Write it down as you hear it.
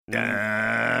You're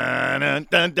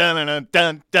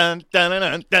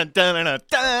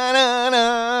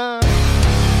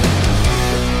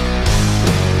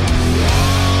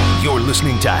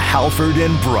listening to Halford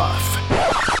and Bruff.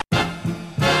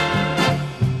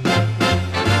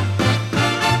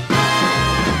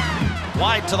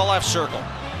 Wide to the left circle.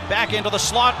 Back into the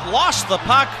slot. Lost the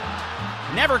puck.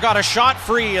 Never got a shot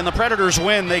free, and the Predators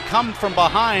win. They come from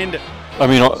behind. I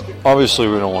mean, obviously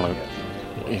we don't want to,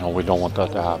 we don't want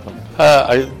that to happen.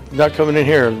 I'm not coming in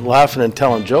here and laughing and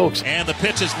telling jokes. And the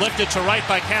pitch is lifted to right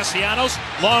by Castellanos.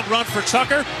 Long run for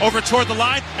Tucker. Over toward the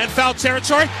line and foul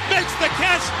territory. Makes the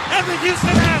catch, and the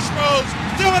Houston Astros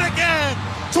do it again.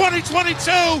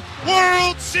 2022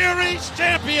 World Series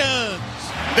champions.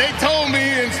 They told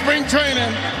me in spring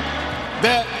training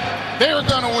that they were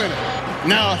going to win it.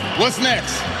 Now, what's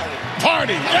next?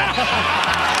 Party.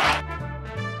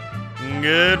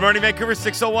 Good morning, Vancouver.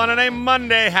 6:01 on a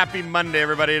Monday. Happy Monday,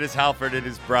 everybody. It is Halford. It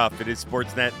is Bruff. It is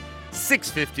Sportsnet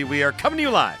 650. We are coming to you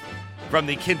live from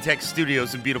the Kintec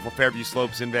Studios in beautiful Fairview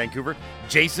Slopes in Vancouver.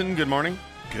 Jason, good morning.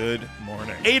 Good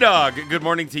morning. A-Dog, good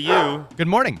morning to you. Good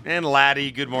morning. And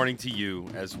Laddie, good morning to you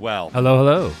as well. Hello,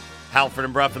 hello. Halford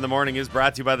and Bruff in the morning is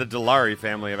brought to you by the Dilawri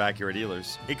family of Acura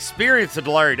dealers. Experience the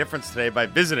Dilawri difference today by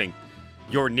visiting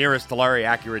your nearest Dilawri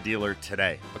Acura dealer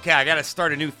today. Okay, I got to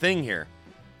start a new thing here.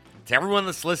 To everyone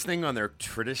that's listening on their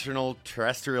traditional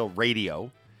terrestrial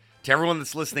radio, to everyone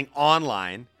that's listening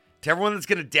online, to everyone that's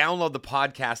going to download the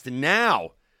podcast, and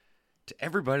now to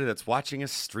everybody that's watching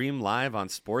us stream live on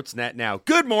Sportsnet now.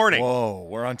 Good morning. Whoa,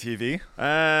 we're on TV?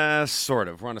 Sort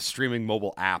of. We're on a streaming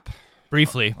mobile app.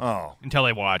 Briefly. Oh. Until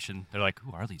they watch, and they're like,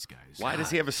 who are these guys? Why does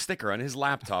he have a sticker on his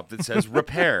laptop that says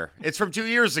repair? It's from 2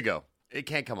 years ago. It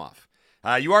can't come off.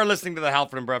 You are listening to the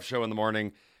Halford and Bruff Show in the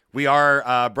morning. We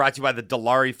are brought to you by the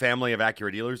Dilawri family of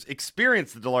Acura dealers.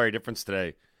 Experience the Dilawri difference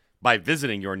today by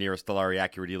visiting your nearest Dilawri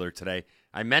Acura dealer today.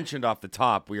 I mentioned off the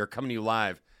top, we are coming to you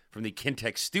live from the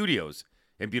Kintec Studios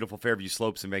in beautiful Fairview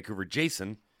Slopes in Vancouver.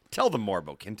 Jason, tell them more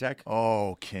about Kintec.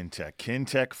 Oh, Kintec.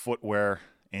 Kintec Footwear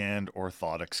and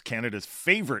Orthotics, Canada's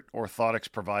favorite orthotics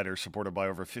provider, supported by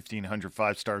over 1,500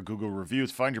 five-star Google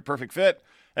reviews. Find your perfect fit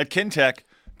at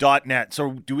kintec.net.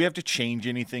 So do we have to change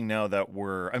anything now that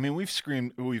we've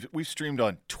streamed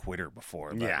on Twitter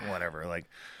before, but yeah, whatever. Like,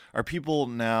 are people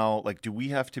now, do we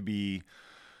have to be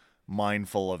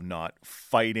mindful of not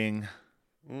fighting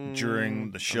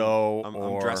during the show?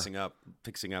 I'm dressing up,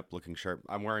 fixing up, looking sharp.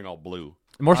 I'm wearing all blue.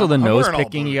 More so than nose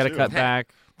picking, you got to cut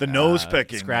back. The nose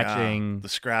picking, scratching, the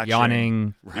scratching,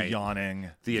 yawning, the yawning,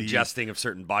 the adjusting of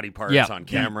certain body parts on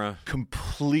camera,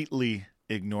 completely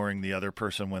ignoring the other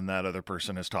person when that other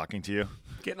person is talking to you.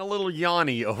 Getting a little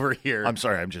yawny over here. I'm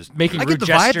sorry, I'm just making rude gestures.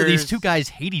 I get the vibe that these two guys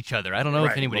hate each other. I don't know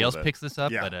if anybody else picks this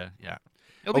up, but yeah,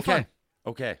 it'll be fun.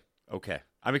 Okay.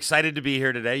 I'm excited to be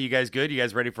here today. You guys good? You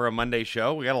guys ready for a Monday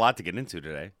show? We got a lot to get into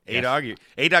today. Yes.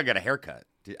 A-Dog got a haircut.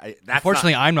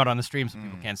 Unfortunately, I'm not on the stream, so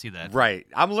people can't see that. Right.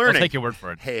 I'm learning. I'll take your word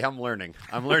for it. Hey, I'm learning.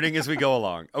 I'm learning as we go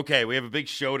along. Okay, we have a big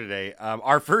show today.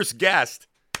 Our first guest,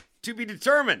 to be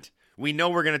determined. We know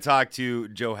we're going to talk to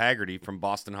Joe Haggerty from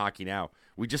Boston Hockey Now.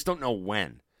 We just don't know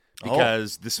when.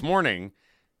 Because this morning,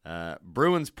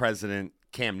 Bruins president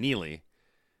Cam Neely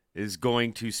is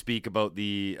going to speak about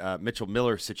the Mitchell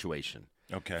Miller situation.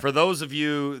 Okay. For those of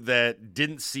you that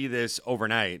didn't see this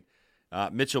overnight,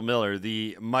 Mitchell Miller,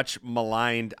 the much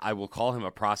maligned, I will call him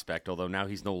a prospect, although now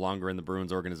he's no longer in the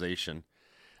Bruins organization,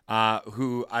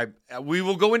 we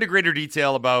will go into greater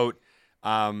detail about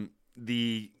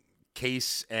the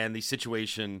case and the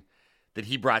situation that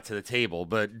he brought to the table.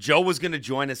 But Joe was going to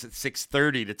join us at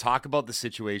 6:30 to talk about the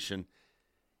situation.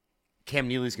 Cam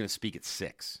Neely's going to speak at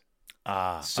 6.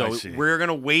 So we're going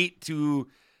to wait to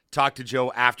talk to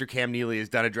Joe after Cam Neely is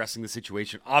done addressing the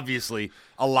situation. Obviously,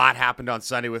 a lot happened on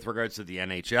Sunday with regards to the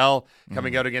NHL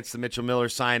coming out against the Mitchell Miller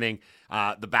signing,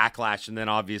 the backlash, and then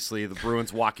obviously the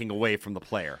Bruins walking away from the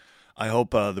player. I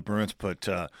hope the Bruins put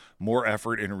more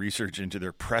effort and research into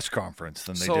their press conference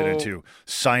than they did into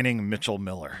signing Mitchell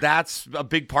Miller. That's a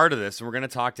big part of this, and we're going to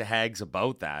talk to Hags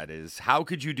about that, is how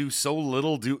could you do so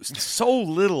little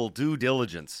due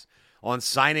diligence on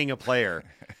signing a player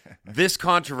this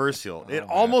controversial? It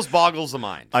almost boggles the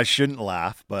mind. I shouldn't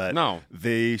laugh, but no,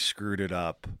 they screwed it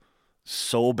up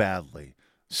so badly.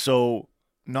 So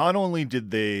not only did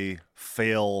they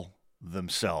fail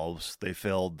themselves, they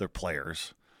failed their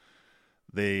players.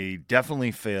 They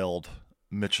definitely failed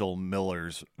Mitchell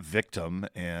Miller's victim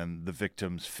and the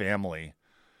victim's family.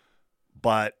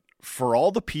 But for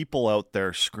all the people out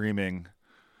there screaming,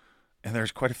 and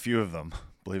there's quite a few of them,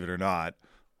 believe it or not,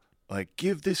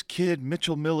 give this kid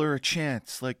Mitchell Miller a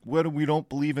chance. We don't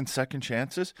believe in second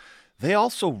chances. they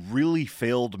also really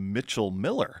failed Mitchell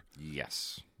Miller.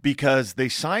 Yes. Because they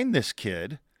signed this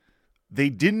kid, they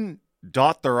didn't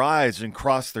dot their I's and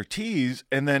cross their T's,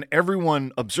 and then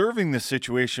everyone observing this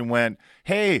situation went,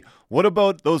 hey, what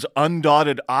about those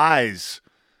undotted I's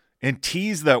and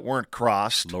T's that weren't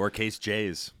crossed? Lowercase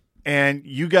J's. And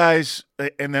you guys,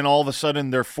 and then all of a sudden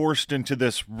they're forced into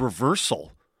this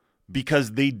reversal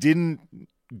because they didn't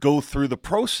go through the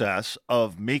process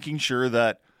of making sure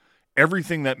that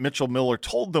everything that Mitchell Miller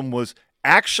told them was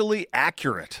actually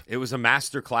accurate. It was a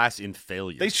masterclass in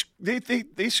failure.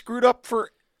 They screwed up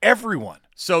for everyone.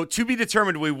 So to be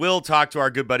determined, we will talk to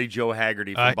our good buddy Joe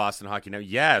Haggerty from Boston Hockey Now.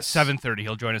 Yes. 7:30.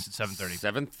 He'll join us at 7:30.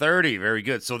 7:30. Very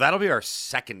good. So that'll be our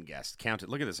second guest. Count it.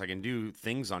 Look at this. I can do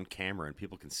things on camera and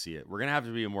people can see it. We're going to have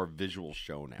to be a more visual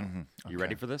show now. Mm-hmm. Okay. You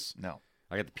ready for this? No.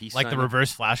 I got the piece. Like the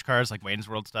reverse flashcards, like Wayne's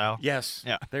World style? Yes.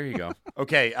 Yeah. There you go.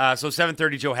 Okay, so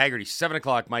 7:30, Joe Haggerty. 7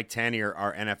 o'clock, Mike Tanier,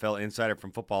 our NFL insider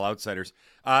from Football Outsiders.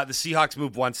 The Seahawks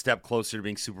moved one step closer to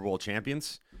being Super Bowl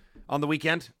champions on the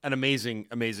weekend. An amazing,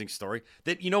 amazing story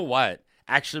that, you know what,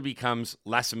 actually becomes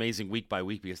less amazing week by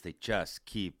week because they just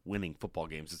keep winning football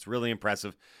games. It's really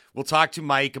impressive. We'll talk to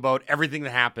Mike about everything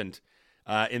that happened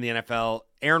in the NFL.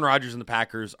 Aaron Rodgers and the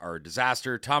Packers are a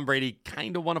disaster. Tom Brady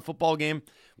kind of won a football game.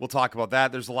 We'll talk about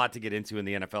that. There's a lot to get into in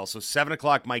the NFL. So 7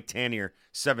 o'clock, Mike Tanier.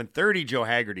 7:30, Joe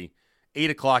Haggerty. 8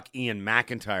 o'clock, Ian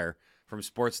McIntyre from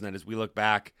Sportsnet as we look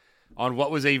back on what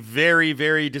was a very,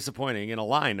 very disappointing, and a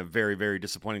line of very, very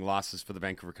disappointing losses for the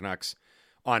Vancouver Canucks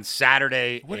on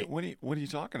Saturday. What are you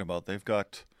talking about? They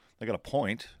got a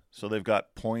point. So they've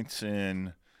got points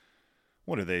in,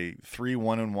 what are they,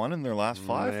 3-1-1 in their last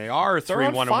 5? They are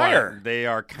 3-1-1.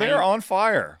 They're on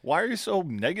fire. Why are you so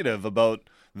negative about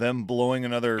them blowing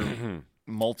another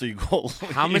multi-goal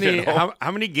lead? How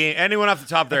many games? Anyone off the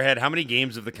top of their head? How many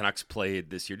games have the Canucks played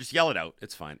this year? Just yell it out.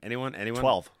 It's fine. Anyone?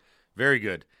 12. Very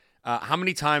good. How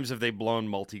many times have they blown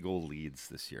multi-goal leads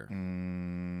this year?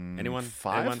 Anyone?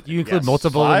 5? Anyone? You include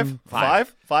multiple?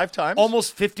 5 times?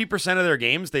 Almost 50% of their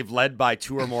games, they've led by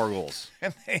 2 or more goals.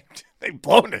 And they've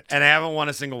blown it. And they haven't won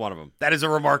a single one of them. That is a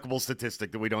remarkable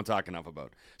statistic that we don't talk enough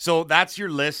about. So that's your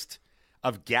list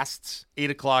of guests. 8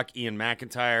 o'clock, Ian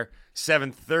McIntyre.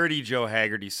 7:30, Joe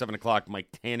Haggerty. 7 o'clock, Mike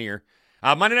Tanier.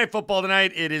 Monday Night Football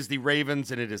tonight, it is the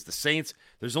Ravens and it is the Saints.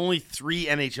 There's only 3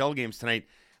 NHL games tonight.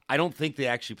 I don't think they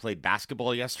actually played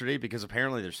basketball yesterday because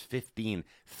apparently there's 15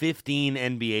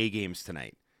 NBA games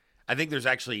tonight. I think there's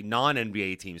actually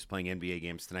non-NBA teams playing NBA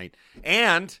games tonight.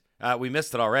 And we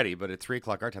missed it already, but at 3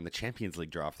 o'clock our time, the Champions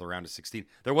League draw for the round of 16.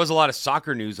 There was a lot of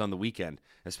soccer news on the weekend,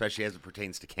 especially as it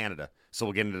pertains to Canada. So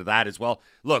we'll get into that as well.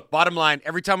 Look, bottom line,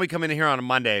 every time we come in here on a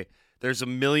Monday, there's a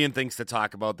million things to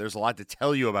talk about. There's a lot to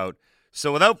tell you about.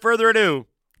 So without further ado,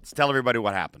 let's tell everybody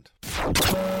what happened.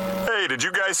 Hey, did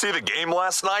you guys see the game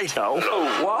last night? No.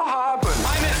 What happened?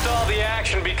 I missed all the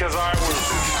action because I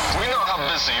was... We know how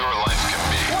busy your life can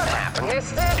be. What happened?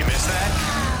 Missed it? You missed that?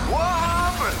 What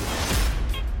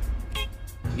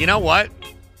happened? You know what?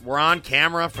 We're on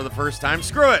camera for the first time.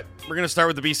 Screw it. We're going to start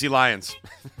with the BC Lions.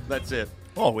 That's it.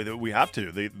 Oh, we have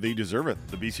to. They deserve it.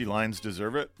 The BC Lions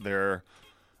deserve it. They're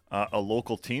a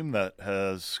local team that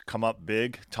has come up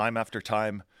big time after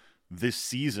time this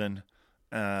season.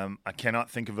 I cannot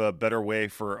think of a better way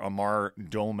for Amar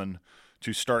Doman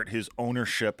to start his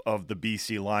ownership of the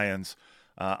BC Lions.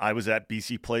 I was at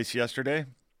BC Place yesterday,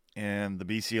 and the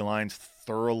BC Lions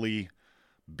thoroughly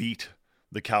beat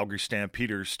the Calgary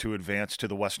Stampeders to advance to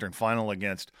the Western Final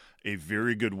against a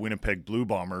very good Winnipeg Blue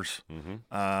Bombers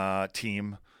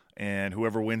team. And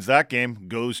whoever wins that game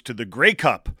goes to the Grey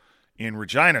Cup in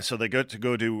Regina. So they get to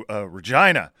go to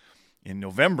Regina in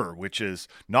November, which is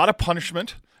not a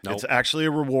punishment. Nope. It's actually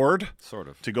a reward, sort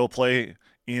of, to go play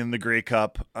in the Grey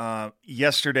Cup.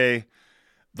 Yesterday,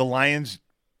 the Lions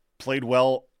played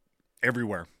well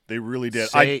everywhere. They really did.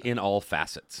 In all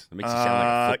facets. It makes you sound like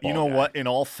a football You know guy. what? In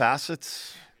all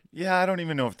facets, yeah, I don't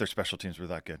even know if their special teams were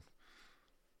that good.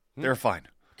 They're fine.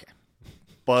 Okay.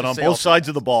 But Just on both sides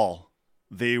of the ball,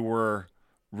 they were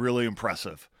really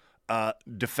impressive.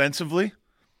 Defensively,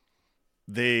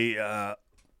 they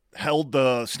held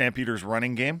the Stampeders'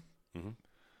 running game. Mm-hmm.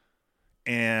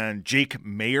 And Jake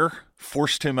Mayer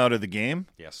forced him out of the game.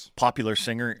 Yes. Popular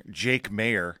singer, Jake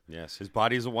Mayer. Yes, his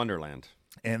body is a wonderland.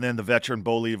 And then the veteran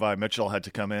Bo Levi Mitchell had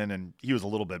to come in, and he was a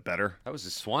little bit better. That was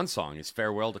his swan song, his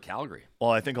farewell to Calgary.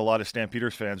 Well, I think a lot of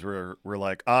Stampeders fans were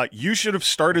like, you should have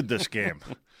started this game.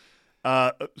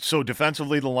 So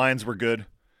defensively, the Lions were good.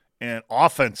 And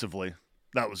offensively,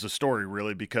 that was the story,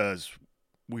 really, because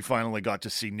we finally got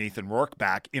to see Nathan Rourke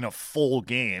back in a full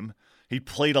game. He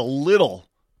played a little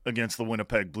against the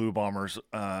Winnipeg Blue Bombers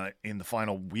in the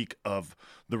final week of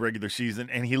the regular season,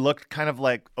 and he looked kind of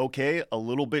like, okay, a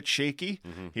little bit shaky.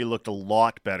 Mm-hmm. He looked a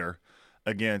lot better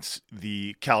against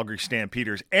the Calgary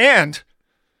Stampeders. And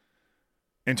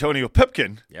Antonio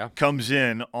Pipkin comes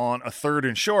in on a 3rd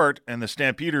and short, and the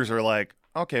Stampeders are like,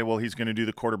 okay, well, he's going to do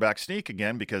the quarterback sneak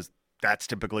again because that's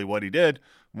typically what he did.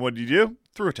 What did he do?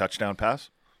 Threw a touchdown pass.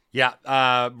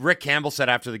 Yeah, Rick Campbell said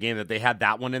after the game that they had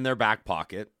that one in their back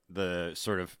pocket. The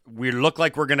sort of, we look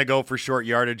like we're going to go for short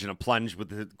yardage and a plunge with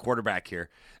the quarterback here.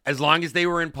 As long as they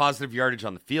were in positive yardage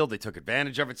on the field, they took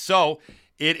advantage of it. So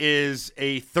it is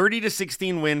a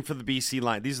 30-16 win for the BC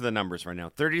Lions. These are the numbers right now.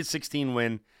 30-16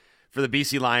 win for the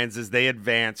BC Lions as they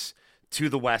advance to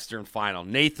the Western Final.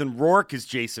 Nathan Rourke, as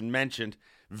Jason mentioned,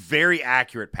 very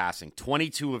accurate passing.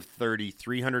 22 of 30,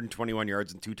 321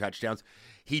 yards and 2 touchdowns.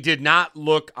 He did not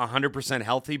look 100%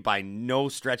 healthy by no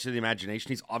stretch of the imagination.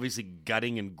 He's obviously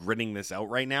gutting and gritting this out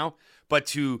right now. But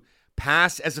to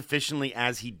pass as efficiently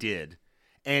as he did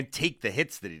and take the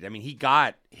hits that he did. I mean, he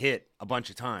got hit a bunch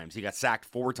of times. He got sacked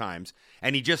 4 times,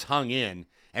 and he just hung in.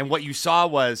 And what you saw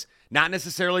was not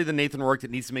necessarily the Nathan Rourke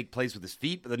that needs to make plays with his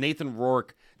feet, but the Nathan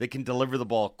Rourke that can deliver the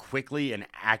ball quickly and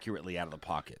accurately out of the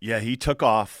pocket. Yeah, he took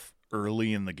off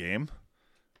early in the game,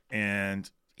 and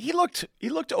he looked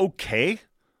okay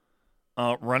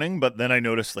running, but then I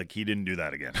noticed like he didn't do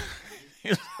that again. He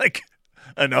was like,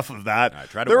 enough of that. I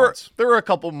tried it once. There were a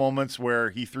couple moments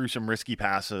where he threw some risky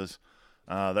passes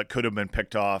that could have been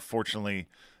picked off. Fortunately,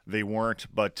 they weren't.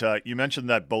 But you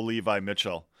mentioned that Bo Levi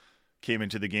Mitchell came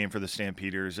into the game for the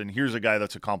Stampeders, and here's a guy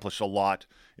that's accomplished a lot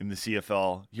in the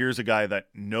CFL. Here's a guy that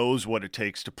knows what it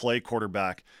takes to play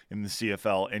quarterback in the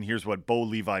CFL, and here's what Bo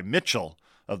Levi Mitchell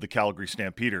of the Calgary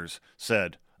Stampeders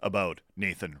said about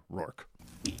Nathan Rourke.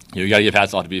 You got to give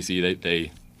hats off to BC.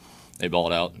 They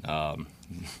balled out. That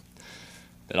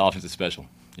offense is special.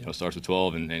 You know, starts with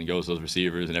 12 and goes to those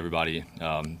receivers, and everybody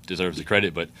deserves the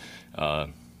credit. But 12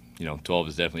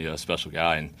 is definitely a special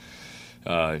guy, and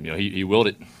he willed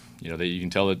it. You know, you can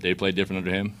tell that they played different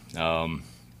under him.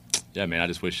 Yeah, man, I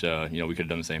just wish we could have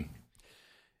done the same.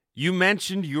 You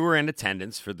mentioned you were in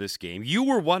attendance for this game. You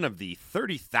were one of the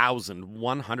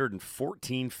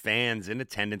 30,114 fans in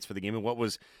attendance for the game in what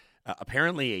was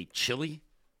apparently a chilly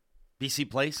BC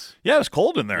place. Yeah, it was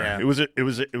cold in there. Yeah. It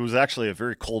was actually a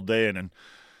very cold day, and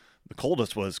the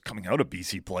coldest was coming out of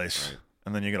BC place. Right.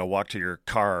 And then you got to walk to your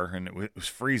car, and it was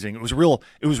freezing. It was real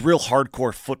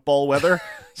hardcore football weather.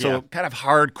 So kind of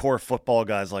hardcore football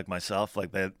guys like myself,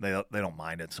 like they don't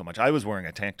mind it so much. I was wearing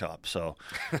a tank top, so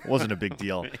it wasn't a big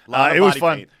deal. It was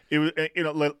fun. Paint. It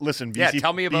was listen. BC, yeah,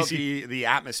 tell me about the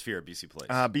atmosphere at BC Place.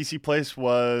 BC Place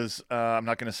was I'm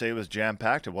not going to say it was jam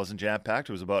packed. It wasn't jam packed.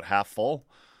 It was about half full.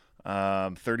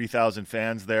 30,000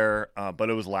 fans there,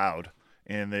 but it was loud,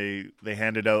 and they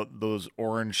handed out those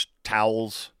orange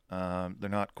towels. They're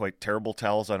not quite terrible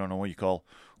towels. I don't know what you call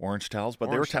orange towels,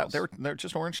 but they're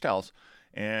just orange towels,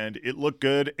 and it looked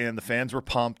good. And the fans were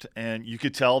pumped, and you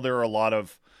could tell there were a lot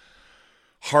of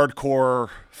hardcore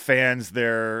fans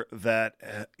there that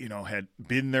had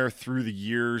been there through the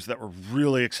years that were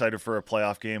really excited for a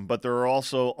playoff game. But there were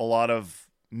also a lot of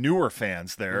newer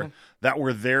fans there that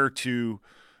were there to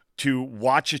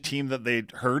watch a team that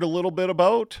they'd heard a little bit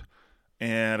about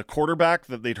and a quarterback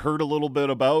that they'd heard a little bit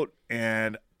about.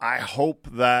 And I hope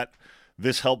that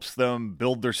this helps them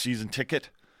build their season ticket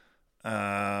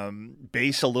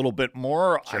base a little bit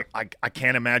more. Sure. I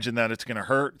can't imagine that it's going to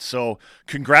hurt. So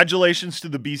congratulations to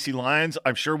the BC Lions.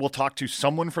 I'm sure we'll talk to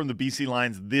someone from the BC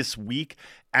Lions this week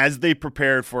as they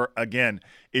prepare for, again,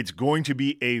 it's going to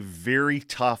be a very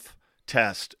tough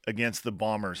test against the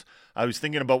Bombers. I was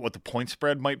thinking about what the point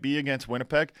spread might be against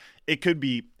Winnipeg. It could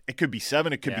be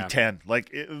 7. It could be 10.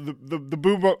 Like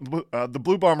the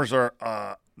Blue Bombers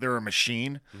are they're a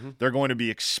machine. Mm-hmm. They're going to be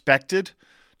expected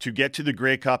to get to the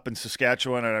Grey Cup in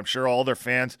Saskatchewan, and I'm sure all their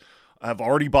fans have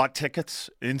already bought tickets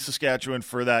in Saskatchewan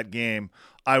for that game.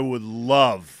 I would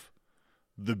love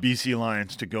the BC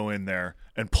Lions to go in there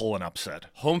and pull an upset.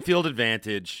 Home field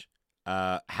advantage,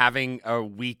 having a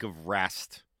week of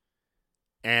rest.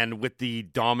 And with the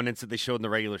dominance that they showed in the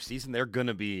regular season, they're going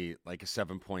to be like a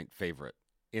 7-point favorite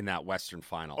in that Western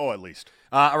Final. Oh, at least.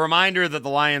 A reminder that the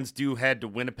Lions do head to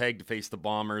Winnipeg to face the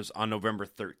Bombers on November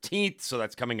 13th, so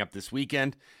that's coming up this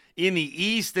weekend. In the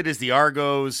East, it is the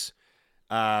Argos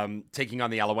taking on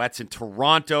the Alouettes in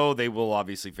Toronto. They will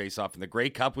obviously face off in the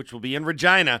Grey Cup, which will be in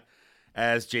Regina,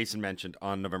 as Jason mentioned,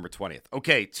 on November 20th.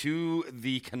 Okay, to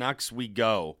the Canucks we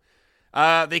go.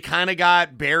 They kind of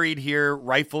got buried here,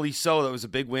 rightfully so. That was a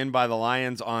big win by the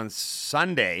Lions on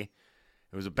Sunday.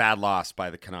 It was a bad loss by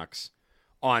the Canucks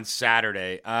on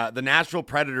Saturday. The Nashville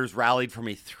Predators rallied from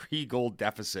a 3-goal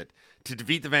deficit to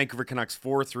defeat the Vancouver Canucks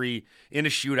 4-3 in a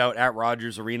shootout at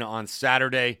Rogers Arena on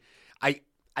Saturday.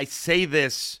 I say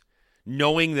this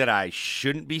knowing that I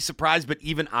shouldn't be surprised, but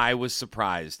even I was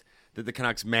surprised that the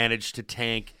Canucks managed to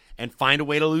tank and find a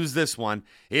way to lose this one,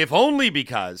 if only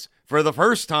because for the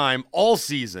first time all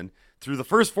season, through the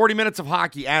first 40 minutes of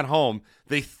hockey at home,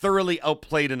 they thoroughly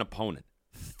outplayed an opponent.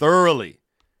 Thoroughly.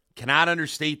 Cannot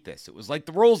understate this. It was like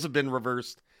the roles have been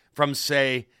reversed from,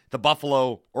 say, the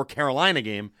Buffalo or Carolina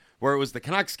game, where it was the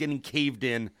Canucks getting caved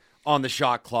in on the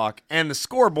shot clock and the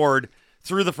scoreboard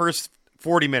through the first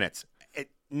 40 minutes.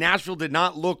 Nashville did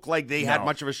not look like they had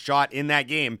much of a shot in that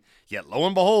game, yet lo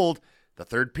and behold, the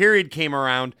third period came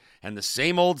around, and the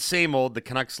same old, the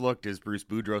Canucks looked, as Bruce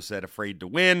Boudreau said, afraid to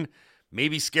win,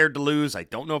 maybe scared to lose. I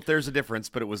don't know if there's a difference,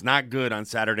 but it was not good on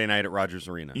Saturday night at Rogers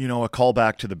Arena. You know, a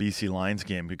callback to the BC Lions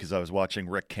game, because I was watching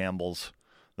Rick Campbell's,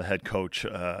 the head coach,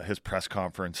 his press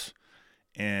conference,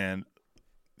 and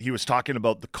he was talking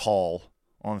about the call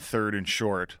on 3rd and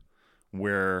short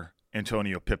where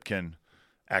Antonio Pipkin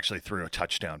actually threw a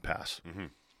touchdown pass. Mm-hmm.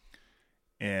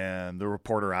 And the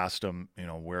reporter asked him, you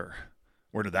know, where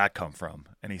did that come from?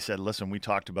 And he said, listen, we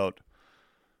talked about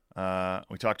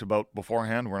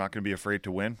beforehand, we're not going to be afraid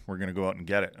to win. We're going to go out and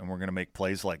get it, and we're going to make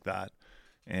plays like that.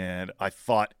 And I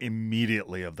thought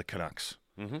immediately of the Canucks.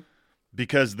 Mm-hmm.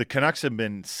 Because the Canucks have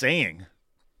been saying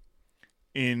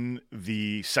in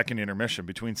the second intermission,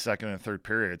 between second and third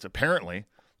periods, apparently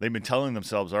they've been telling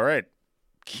themselves, all right,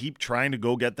 keep trying to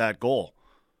go get that goal.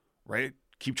 Right?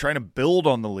 Keep trying to build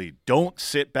on the lead. Don't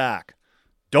sit back.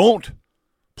 Don't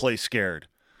play scared.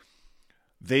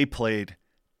 They played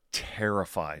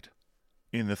terrified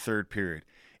in the third period.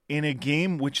 In a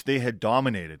game which they had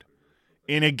dominated.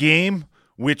 In a game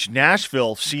which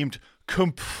Nashville seemed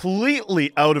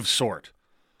completely out of sort.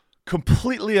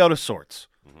 Completely out of sorts.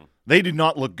 Mm-hmm. They did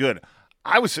not look good.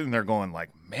 I was sitting there going like,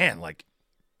 man, like,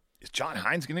 is John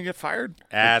Hines going to get fired?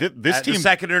 This team, the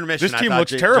second intermission, this team I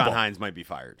thought looks terrible. John Hines might be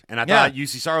fired. And I thought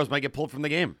UC Saros might get pulled from the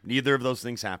game. Neither of those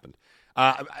things happened.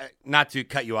 Not to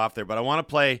cut you off there, but I want to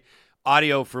play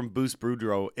audio from Bruce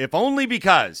Boudreau, if only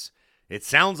because it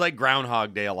sounds like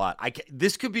Groundhog Day a lot.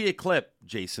 This could be a clip,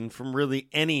 Jason, from really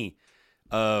any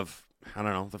of, I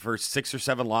don't know, the first 6 or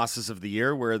 7 losses of the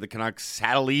year where the Canucks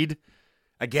had a lead.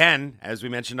 Again, as we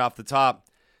mentioned off the top,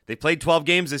 they played 12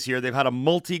 games this year. They've had a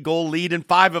multi-goal lead in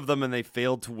 5 of them, and they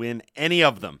failed to win any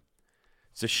of them.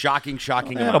 It's a shocking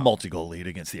They had a multi-goal lead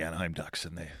against the Anaheim Ducks,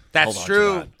 and they That's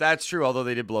true. That's true, although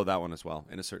they did blow that one as well,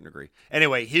 in a certain degree.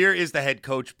 Anyway, here is the head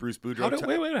coach, Bruce Boudreau.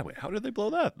 Wait. How did they blow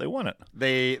that? They won it.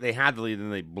 They had the lead,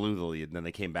 and they blew the lead, and then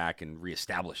they came back and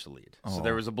reestablished the lead. Oh. So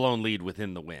there was a blown lead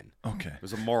within the win. Okay. It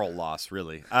was a moral loss,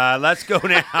 really. Let's go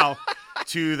now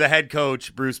to the head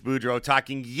coach, Bruce Boudreau,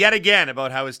 talking yet again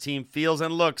about how his team feels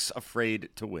and looks afraid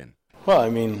to win. Well, I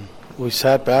mean, we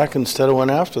sat back instead of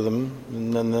went after them,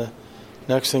 and then the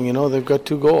next thing you know, they've got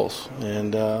 2 goals.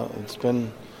 And it's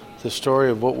been the story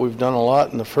of what we've done a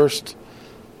lot in the first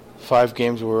 5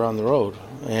 games we were on the road.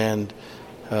 And,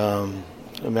 as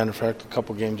a matter of fact, a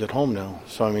couple games at home now.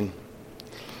 So, I mean,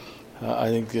 I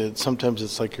think that sometimes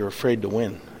it's like you're afraid to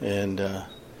win. And,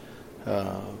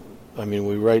 I mean,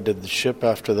 we righted the ship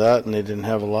after that, and they didn't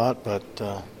have a lot, but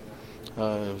it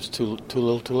was too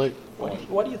little too late.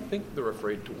 Why do you think they're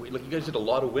afraid to win? Like, you guys did a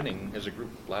lot of winning as a group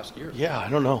last year. Yeah, I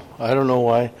don't know. I don't know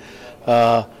why.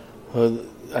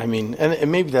 I mean,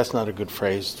 and maybe that's not a good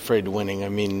phrase, afraid of winning. I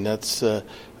mean, that's,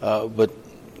 but,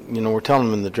 you know, we're telling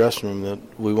them in the dressing room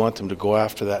that we want them to go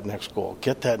after that next goal,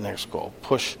 get that next goal,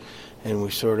 push, and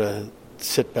we sort of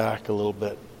sit back a little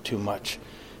bit too much,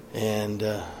 and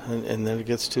then it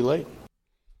gets too late.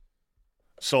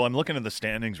 So I'm looking at the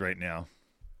standings right now,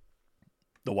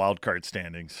 the wild card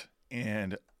standings.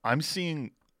 And I'm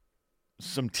seeing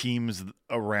some teams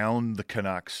around the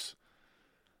Canucks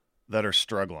that are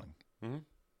struggling.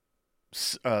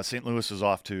 Mm-hmm. St. Louis is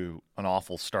off to an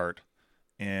awful start,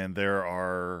 and there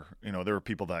are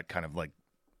people that kind of like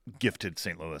gifted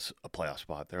St. Louis a playoff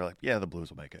spot. They're like, yeah, the Blues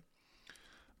will make it.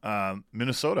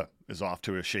 Minnesota is off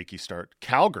to a shaky start.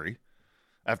 Calgary,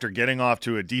 after getting off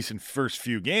to a decent first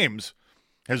few games,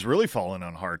 has really fallen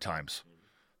on hard times.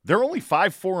 They're only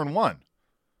 5-4-1.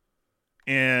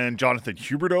 And Jonathan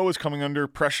Huberdeau is coming under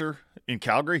pressure in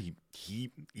Calgary.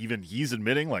 He's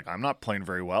admitting, like, I'm not playing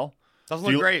very well. Doesn't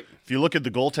look great. If you look at the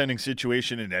goaltending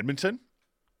situation in Edmonton,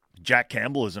 Jack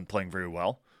Campbell isn't playing very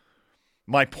well.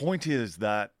 My point is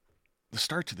that the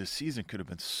start to this season could have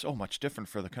been so much different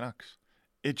for the Canucks.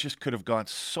 It just could have gone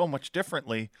so much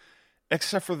differently,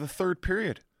 except for the third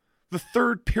period. The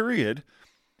third period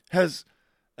has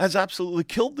absolutely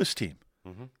killed this team.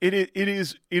 Mm-hmm. It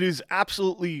is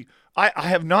absolutely. I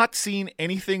have not seen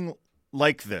anything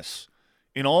like this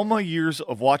in all my years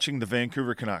of watching the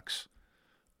Vancouver Canucks,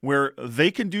 where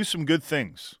they can do some good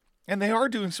things, and they are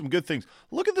doing some good things.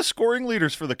 Look at the scoring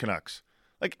leaders for the Canucks,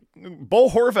 like Bo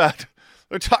Horvat.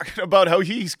 They're talking about how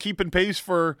he's keeping pace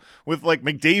with like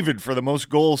McDavid for the most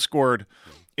goals scored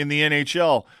in the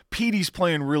NHL. Petey's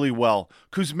playing really well.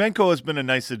 Kuzmenko has been a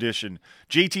nice addition.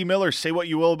 JT Miller, say what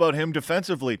you will about him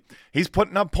defensively, he's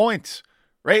putting up points,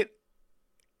 right?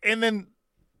 And then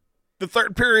the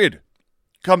third period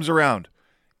comes around,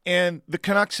 and the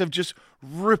Canucks have just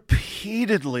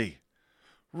repeatedly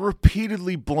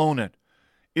blown it.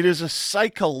 It is a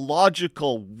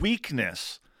psychological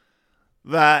weakness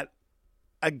that,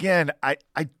 again, I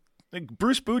think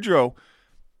Bruce Boudreau,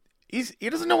 he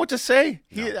doesn't know what to say.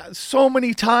 No. So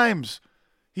many times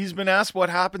he's been asked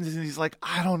what happens, and he's like,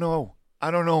 I don't know,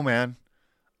 man.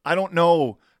 I don't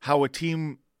know how a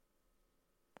team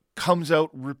comes out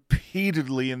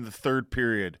repeatedly in the third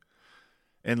period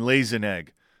and lays an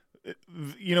egg.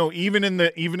 You know, even in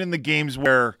the games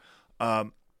where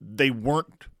they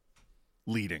weren't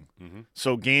leading. Mm-hmm.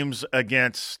 So games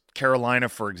against Carolina,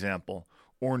 for example,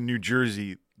 or New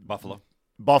Jersey,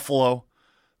 Buffalo,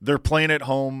 they're playing at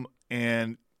home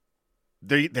and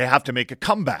they have to make a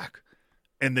comeback,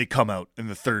 and they come out in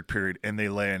the third period and they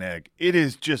lay an egg. It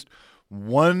is just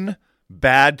one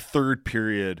bad third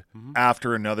period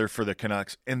after another for the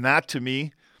Canucks. And that, to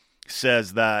me,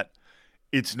 says that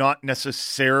it's not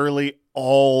necessarily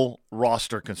all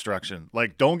roster construction.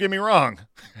 Like, don't get me wrong.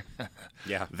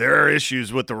 Yeah. There are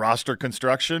issues with the roster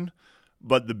construction,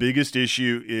 but the biggest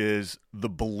issue is the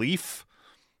belief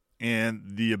and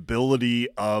the ability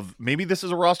of, maybe this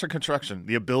is a roster construction,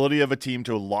 the ability of a team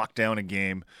to lock down a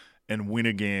game and win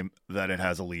a game that it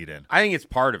has a lead in. I think it's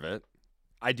part of it.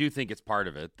 I do think it's part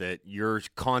of it that you're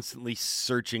constantly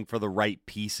searching for the right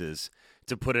pieces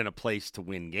to put in a place to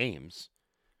win games.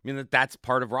 I mean, that's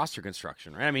part of roster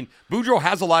construction, right? I mean, Boudreau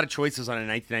has a lot of choices on a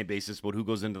night-to-night basis about who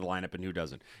goes into the lineup and who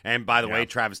doesn't. And by the way,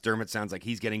 Travis Dermott sounds like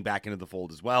he's getting back into the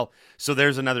fold as well. So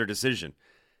there's another decision.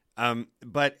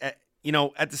 But you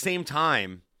know, at the same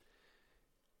time,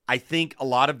 I think a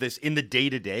lot of this in the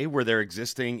day-to-day where they're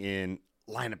existing in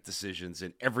lineup decisions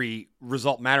and every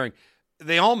result mattering,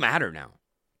 they all matter now.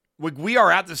 We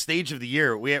are at the stage of the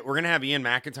year. We're going to have Ian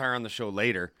McIntyre on the show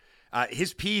later.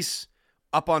 His piece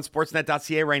up on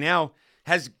sportsnet.ca right now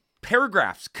has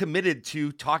paragraphs committed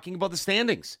to talking about the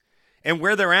standings and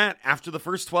where they're at after the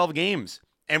first 12 games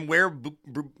and where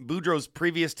Boudreau's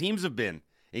previous teams have been,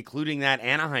 including that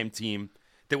Anaheim team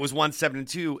that was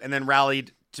 1-7-2 and then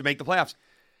rallied to make the playoffs.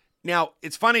 Now,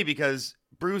 it's funny because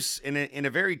Bruce, in a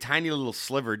very tiny little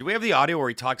sliver, do we have the audio where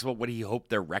he talks about what he hoped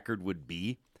their record would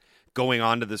be going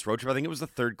on to this road trip? I think it was the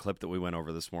third clip that we went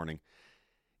over this morning.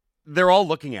 They're all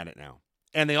looking at it now.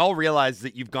 And they all realize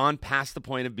that you've gone past the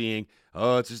point of being,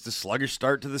 oh, it's just a sluggish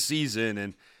start to the season,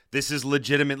 and this is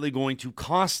legitimately going to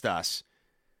cost us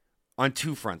on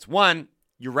two fronts. One,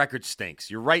 your record stinks.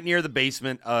 You're right near the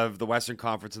basement of the Western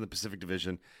Conference and the Pacific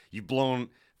Division. You've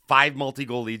blown 5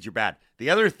 multi-goal leads. You're bad. The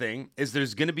other thing is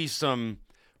there's going to be some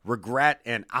regret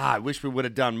and, I wish we would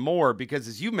have done more because,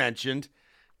 as you mentioned,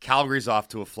 Calgary's off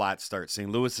to a flat start. St.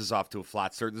 Louis is off to a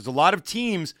flat start. There's a lot of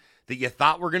teams that you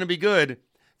thought were going to be good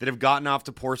that have gotten off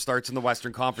to poor starts in the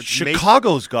Western Conference.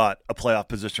 Chicago's got a playoff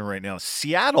position right now.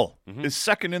 Seattle is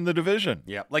second in the division.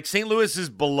 Yeah, like St. Louis is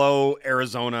below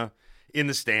Arizona in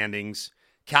the standings.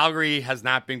 Calgary has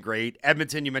not been great.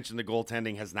 Edmonton, you mentioned the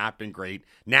goaltending, has not been great.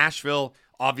 Nashville,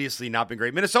 obviously not been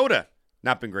great. Minnesota,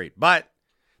 not been great. But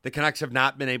the Canucks have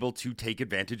not been able to take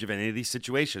advantage of any of these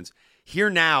situations.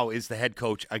 Here now is the head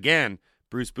coach, again,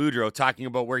 Bruce Boudreau, talking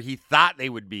about where he thought they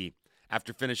would be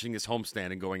after finishing this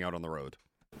homestand and going out on the road.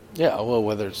 Yeah, well,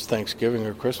 whether it's Thanksgiving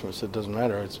or Christmas, it doesn't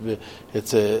matter.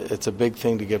 It's a big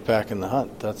thing to get back in the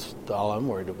hunt. That's all I'm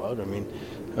worried about. I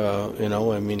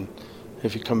mean,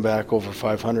 if you come back over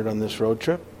 500 on this road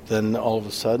trip, then all of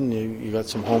a sudden you got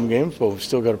some home games, but we've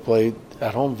still got to play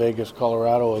at home, Vegas,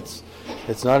 Colorado.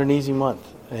 It's not an easy month,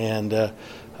 and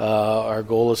our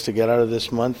goal is to get out of this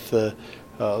month,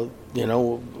 above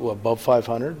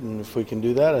 500, and if we can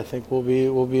do that, I think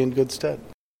we'll be in good stead.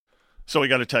 So we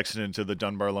got a text into the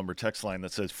Dunbar Lumber text line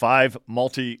that says 5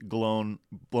 multi-goal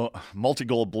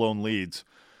blown leads.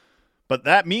 But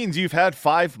that means you've had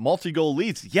 5 multi-goal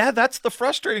leads. Yeah, that's the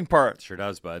frustrating part. Sure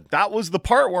does, bud. That was the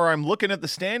part where I'm looking at the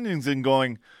standings and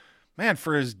going, man,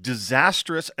 for as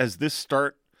disastrous as this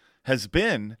start has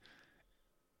been,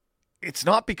 it's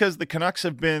not because the Canucks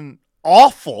have been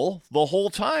awful the whole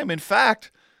time. In fact,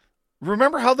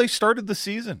 remember how they started the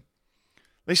season.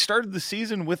 They started the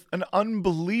season with an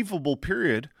unbelievable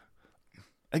period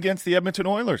against the Edmonton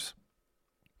Oilers.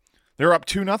 They're up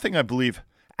 2-0, I believe,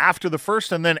 after the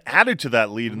first, and then added to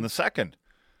that lead in the second.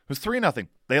 It was 3-0.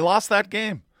 They lost that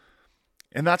game.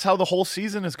 And that's how the whole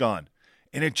season has gone.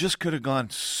 And it just could have gone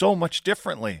so much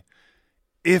differently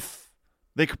if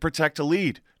they could protect a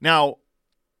lead. Now,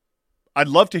 I'd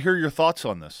love to hear your thoughts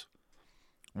on this.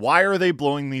 Why are they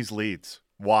blowing these leads?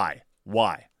 Why?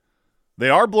 They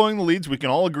are blowing the leads. We can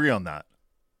all agree on that.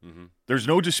 Mm-hmm. There's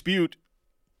no dispute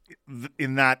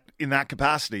in that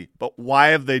capacity. But why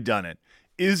have they done it?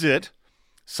 Is it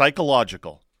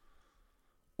psychological?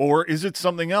 Or is it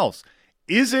something else?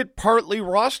 Is it partly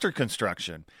roster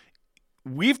construction?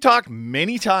 We've talked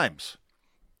many times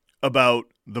about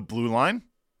the blue line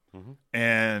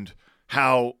and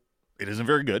how it isn't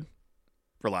very good,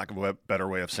 for lack of a better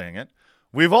way of saying it.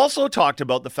 We've also talked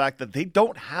about the fact that they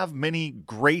don't have many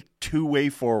great two-way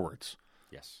forwards.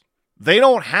 Yes. They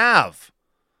don't have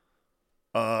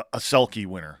a Selke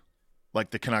winner like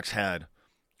the Canucks had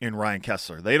in Ryan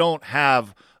Kessler. They don't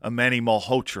have a Manny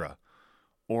Malhotra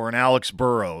or an Alex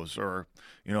Burrows or,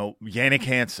 Yannick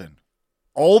Hansen.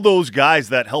 All those guys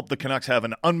that helped the Canucks have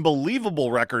an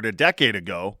unbelievable record a decade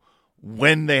ago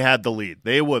when they had the lead.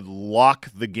 They would lock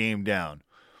the game down.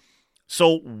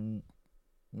 So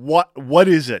what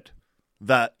is it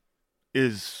that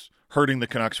is hurting the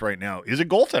Canucks right now? Is it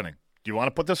goaltending? Do you want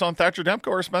to put this on Thatcher Demko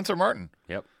or Spencer Martin?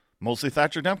 Yep. Mostly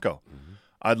Thatcher Demko. Mm-hmm.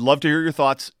 I'd love to hear your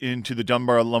thoughts into the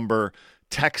Dunbar Lumber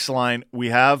text line. We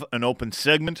have an open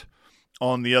segment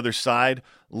on the other side.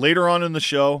 Later on in the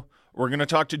show, we're going to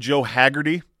talk to Joe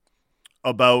Haggerty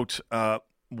about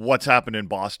what's happened in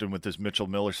Boston with this Mitchell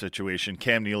Miller situation.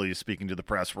 Cam Neely is speaking to the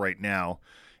press right now,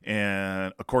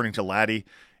 and according to Laddie,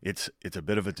 it's a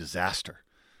bit of a disaster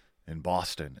in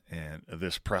Boston and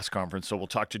this press conference. So we'll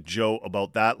talk to Joe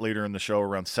about that later in the show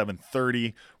around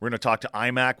 7:30. We're going to talk to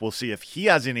IMAC. We'll see if he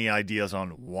has any ideas on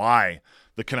why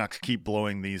the Canucks keep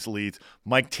blowing these leads.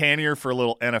 Mike Tanier for a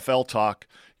little NFL talk.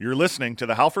 You're listening to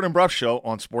the Halford and Brough Show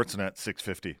on Sportsnet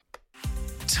 650.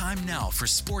 Time now for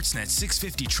Sportsnet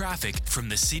 650 traffic from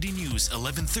the City News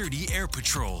 1130 Air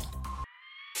Patrol.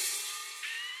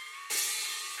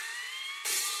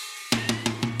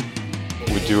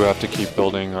 We do have to keep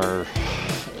building our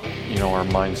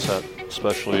mindset,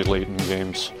 especially late in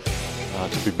games,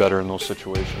 to be better in those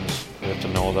situations. We have to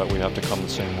know that we have to come the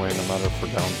same way, no matter if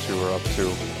we're down 2 or up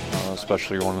 2,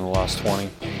 especially one in the last 20.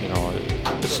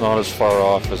 It's not as far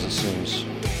off as it seems.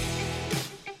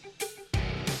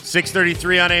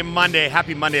 6:33 on a Monday.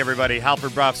 Happy Monday, everybody.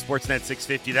 Halford Brough, Sportsnet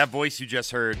 650. That voice you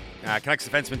just heard, Canucks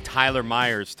defenseman Tyler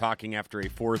Myers talking after a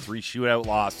 4-3 shootout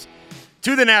loss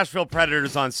to the Nashville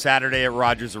Predators on Saturday at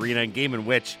Rogers Arena, a game in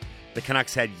which the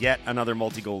Canucks had yet another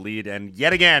multi-goal lead and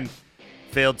yet again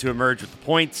failed to emerge with the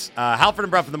points. Halford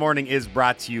and Brough in the Morning is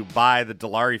brought to you by the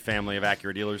Dilawri family of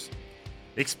Acura dealers.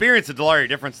 Experience the Dilawri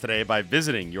difference today by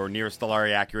visiting your nearest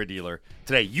Dilawri Acura dealer.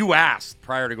 Today, you asked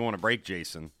prior to going to break,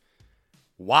 Jason,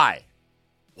 why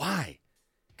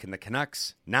can the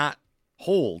Canucks not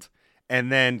hold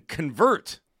and then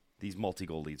convert these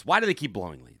multi-goal leads? Why do they keep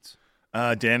blowing leads?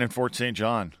 Dan in Fort St.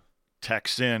 John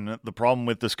texts in, the problem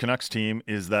with this Canucks team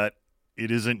is that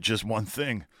it isn't just one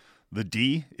thing. The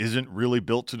D isn't really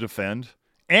built to defend,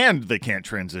 and they can't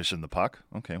transition the puck.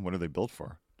 Okay, what are they built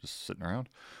for? Just sitting around.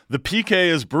 The PK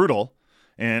is brutal,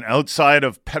 and outside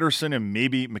of Pettersson and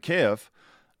maybe Mikheyev,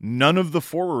 none of the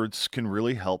forwards can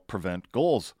really help prevent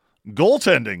goals.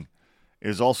 Goaltending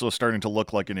is also starting to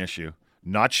look like an issue.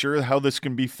 Not sure how this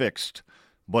can be fixed,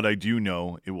 but I do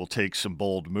know it will take some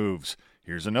bold moves.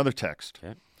 Here's another text.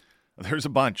 Okay. There's a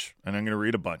bunch, and I'm going to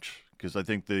read a bunch because I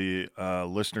think the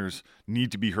listeners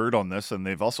need to be heard on this, and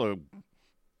they've also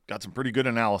got some pretty good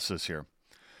analysis here.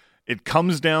 It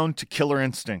comes down to killer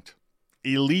instinct.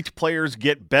 Elite players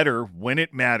get better when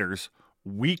it matters.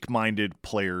 Weak-minded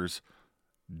players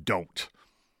don't.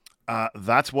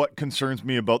 That's what concerns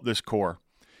me about this core.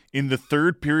 In the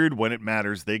third period, when it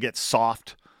matters, they get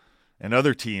soft, and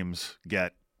other teams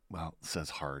get, well, it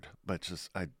says hard, but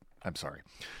I'm sorry.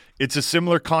 It's a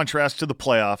similar contrast to the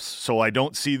playoffs, so I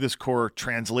don't see this core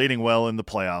translating well in the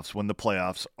playoffs when the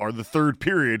playoffs are the third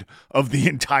period of the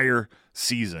entire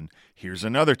season. Here's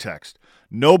another text.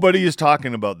 Nobody is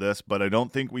talking about this, but I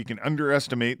don't think we can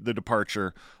underestimate the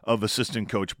departure of assistant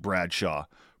coach Brad Shaw.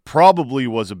 Probably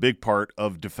was a big part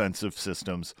of defensive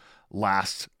systems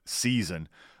last season.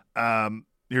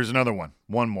 Here's another one.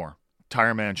 One more.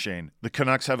 Tire Man Shane. The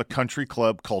Canucks have a country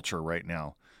club culture right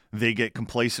now. They get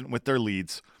complacent with their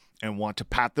leads and want to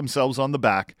pat themselves on the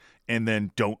back and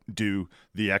then don't do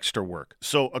the extra work.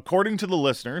 So according to the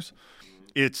listeners,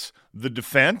 it's the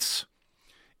defense,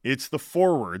 it's the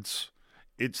forwards,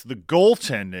 it's the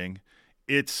goaltending,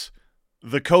 it's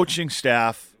the coaching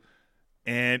staff,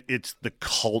 and it's the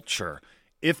culture.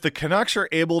 If the Canucks are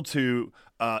able to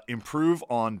improve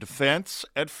on defense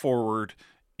at forward,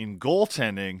 in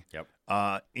goaltending,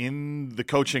 in the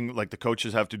coaching, like the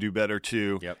coaches have to do better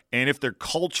too, and if their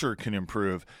culture can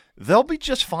improve, they'll be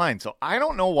just fine. So I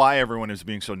don't know why everyone is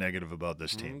being so negative about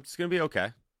this team. It's going to be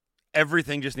okay.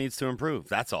 Everything just needs to improve.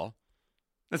 That's all.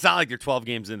 It's not like they're 12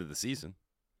 games into the season.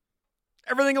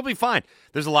 Everything will be fine.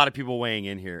 There's a lot of people weighing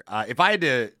in here. If I had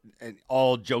to,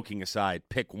 all joking aside,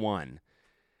 pick one,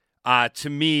 to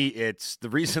me, it's the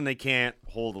reason they can't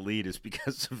hold a lead is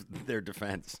because of their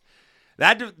defense.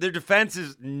 Their defense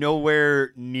is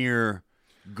nowhere near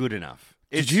good enough.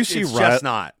 It's just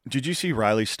not. Did you see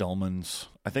Riley Stillman's,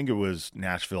 I think it was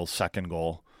Nashville's second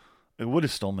goal? What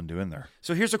is Stillman doing there?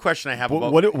 So here's a question I have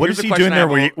about... What is he doing there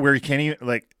where he can't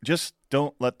even... just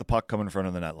don't let the puck come in front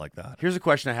of the net like that. Here's a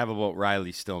question I have about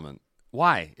Riley Stillman.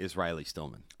 Why is Riley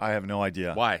Stillman? I have no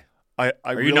idea. Why?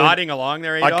 Are you nodding along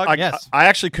there, A-Dog? Yes. I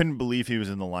actually couldn't believe he was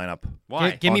in the lineup.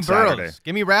 Why? Give me Burrows.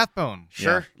 Give me Rathbone.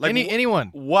 Sure. Yeah. Anyone.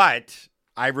 What,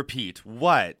 I repeat,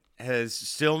 what has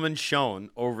Stillman shown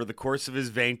over the course of his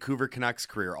Vancouver Canucks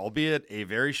career, albeit a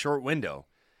very short window,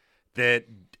 that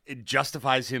it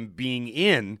justifies him being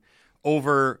in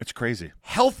over... It's crazy.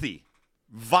 Healthy,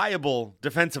 viable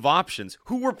defensive options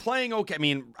who were playing okay. I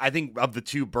mean, I think of the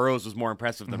two, Burrows was more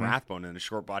impressive than Rathbone in a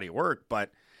short body of work,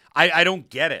 but I don't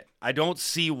get it. I don't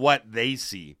see what they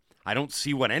see. I don't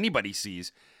see what anybody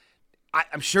sees.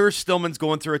 I'm sure Stillman's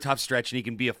going through a tough stretch and he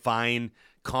can be a fine,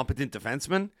 competent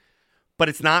defenseman, but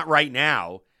it's not right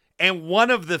now. And one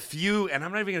of the few, and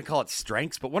I'm not even going to call it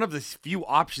strengths, but one of the few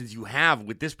options you have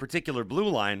with this particular blue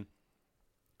line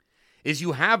is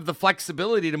you have the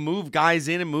flexibility to move guys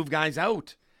in and move guys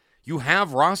out. You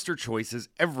have roster choices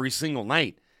every single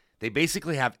night. They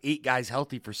basically have 8 guys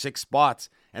healthy for 6 spots,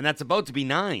 and that's about to be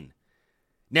 9.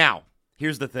 Now,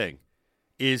 here's the thing.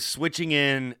 Is switching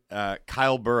in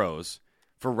Kyle Burrows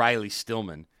for Riley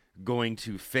Stillman going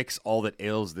to fix all that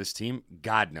ails this team?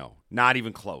 God, no. Not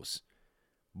even close.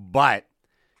 But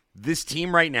this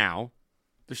team right now,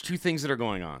 there's 2 things that are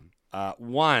going on.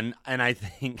 One, and I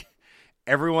think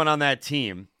everyone on that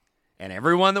team and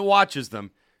everyone that watches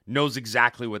them knows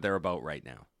exactly what they're about right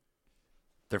now.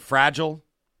 They're fragile.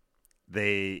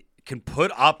 They can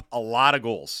put up a lot of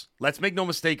goals. Let's make no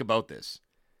mistake about this.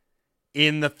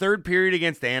 In the third period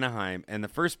against Anaheim and the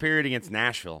first period against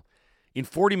Nashville, in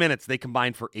 40 minutes, they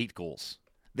combined for 8 goals.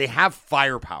 They have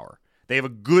firepower. They have a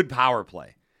good power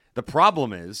play. The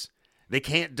problem is they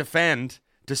can't defend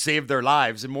to save their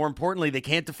lives, and more importantly, they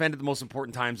can't defend at the most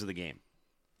important times of the game.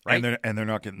 Right? And they're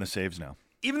not getting the saves now.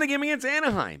 Even the game against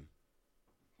Anaheim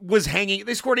was hanging.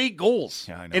 They scored 8 goals,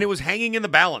 and it was hanging in the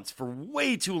balance for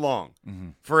way too long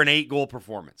for an 8-goal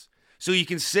performance. So you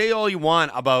can say all you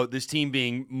want about this team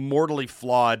being mortally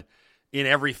flawed in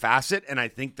every facet, and I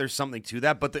think there's something to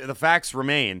that, but the facts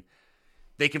remain.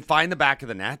 They can find the back of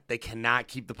the net. They cannot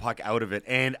keep the puck out of it.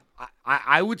 And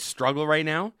I would struggle right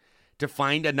now to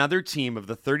find another team of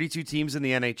the 32 teams in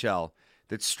the NHL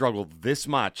that struggled this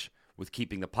much with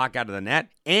keeping the puck out of the net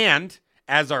and,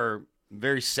 as our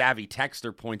very savvy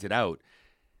texter pointed out,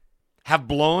 have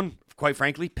blown, quite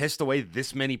frankly, pissed away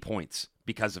this many points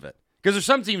because of it. Because there's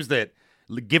some teams that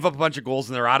give up a bunch of goals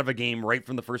and they're out of a game right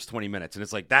from the first 20 minutes. And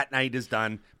it's like, that night is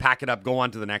done, pack it up, go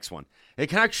on to the next one. The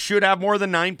Canucks should have more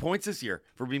than 9 points this year,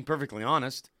 for being perfectly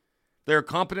honest. They're a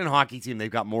competent hockey team.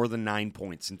 They've got more than 9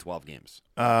 points in 12 games.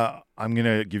 I'm going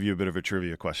to give you a bit of a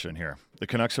trivia question here. The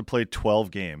Canucks have played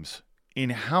 12 games.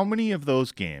 In how many of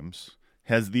those games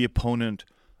has the opponent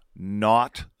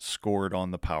not scored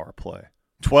on the power play?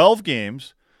 12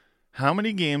 games. How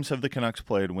many games have the Canucks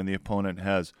played when the opponent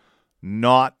has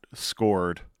not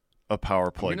scored a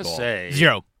power play goal? Say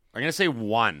 0. I'm going to say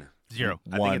 1. 0.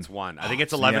 I think it's 1. I think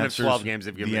it's 11 of 12 games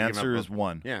they've given. The answer is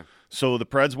 1. Yeah. So the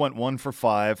Preds went 1 for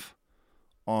 5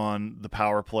 on the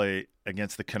power play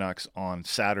against the Canucks on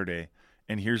Saturday.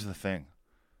 And here's the thing.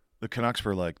 The Canucks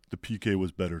were like, the PK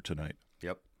was better tonight.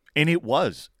 Yep. And it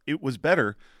was. It was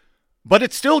better. But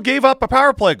it still gave up a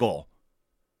power play goal.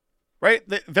 Right?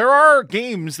 There are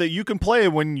games that you can play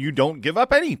when you don't give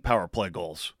up any power play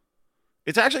goals.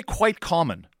 It's actually quite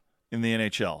common in the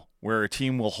NHL where a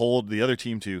team will hold the other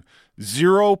team to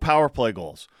 0 power play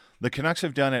goals. The Canucks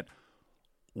have done it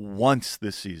once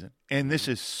this season. And this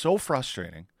is so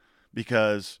frustrating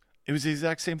because it was the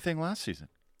exact same thing last season.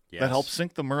 That helped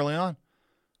sink them early on.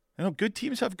 You know, good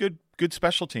teams have good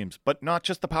special teams, but not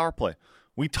just the power play.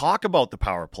 We talk about the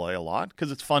power play a lot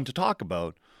because it's fun to talk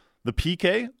about. The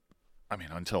PK, I mean,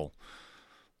 until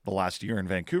the last year in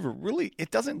Vancouver, really, it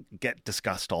doesn't get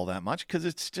discussed all that much because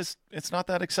it's not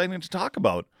that exciting to talk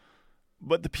about.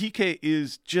 But the PK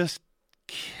is just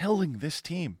killing this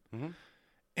team. Mm-hmm.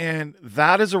 And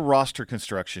that is a roster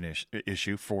construction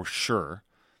issue for sure.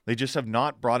 They just have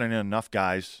not brought in enough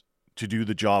guys to do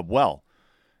the job well.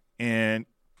 And,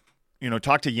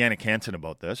 talk to Yannick Hansen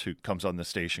about this, who comes on the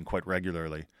station quite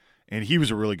regularly. And he was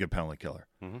a really good penalty killer.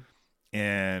 Mm-hmm.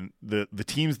 And the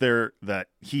teams there that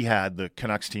he had, the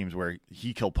Canucks teams where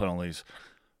he killed penalties,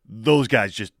 those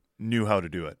guys just knew how to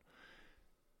do it.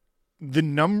 The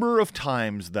number of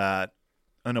times that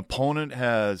an opponent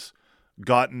has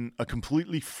gotten a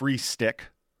completely free stick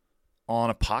on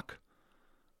a puck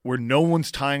where no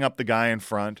one's tying up the guy in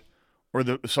front or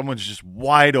someone's just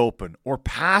wide open or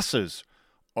passes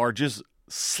are just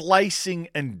slicing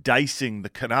and dicing the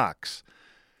Canucks.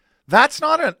 It's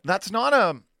not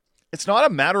a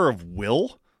matter of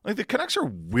will. Like, the Canucks are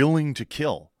willing to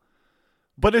kill,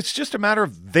 but it's just a matter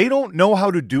of they don't know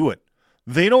how to do it.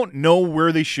 They don't know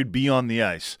where they should be on the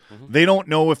ice. Mm-hmm. They don't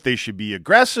know if they should be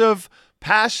aggressive,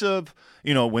 passive.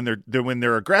 When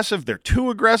they're aggressive, they're too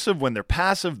aggressive. When they're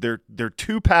passive, they're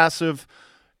too passive.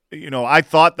 I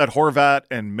thought that Horvat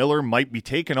and Miller might be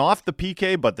taken off the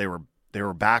PK, but they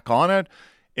were back on it.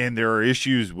 And there are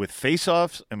issues with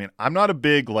faceoffs. I mean, I'm not a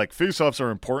big faceoffs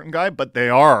are important guy, but they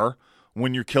are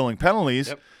when you're killing penalties.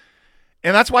 Yep.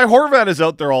 And that's why Horvat is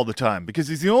out there all the time, because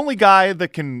he's the only guy that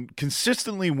can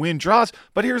consistently win draws.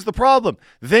 But here's the problem.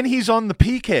 Then he's on the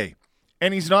PK,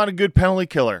 and he's not a good penalty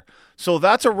killer. So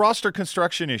that's a roster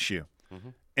construction issue. Mm-hmm.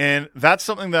 And that's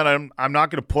something that I'm not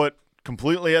going to put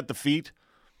completely at the feet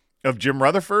of Jim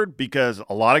Rutherford, because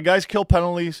a lot of guys kill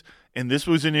penalties, and this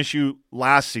was an issue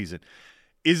last season.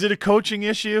 Is it a coaching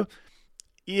issue?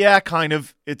 Yeah, kind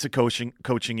of. It's a coaching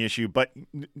issue, but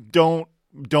don't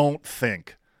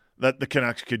think that the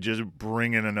Canucks could just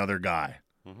bring in another guy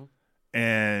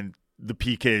and the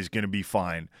PK is going to be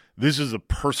fine. This is a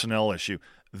personnel issue.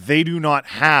 They do not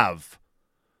have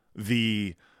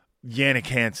the Yannick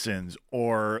Hansens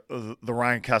or the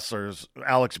Ryan Kesslers,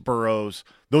 Alex Burrows.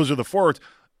 Those are the forwards.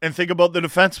 And think about the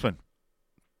defensemen.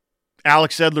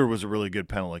 Alex Edler was a really good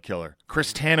penalty killer.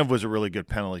 Chris Tanev was a really good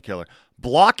penalty killer.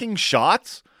 Blocking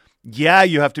shots, yeah,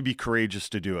 you have to be courageous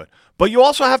to do it. But you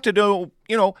also have to know,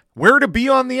 where to be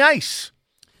on the ice.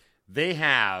 They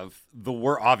have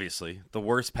obviously the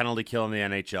worst penalty kill in the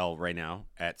NHL right now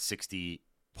at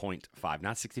 60.5,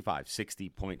 not 65,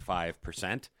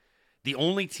 60.5%. The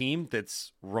only team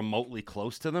that's remotely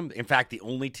close to them, in fact, the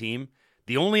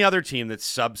only other team that's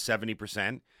sub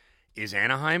 70% is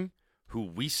Anaheim, who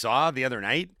we saw the other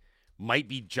night might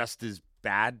be just as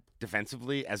bad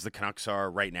defensively as the Canucks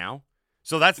are right now.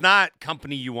 So that's not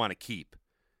company you want to keep.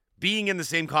 Being in the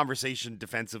same conversation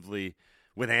defensively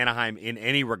with Anaheim in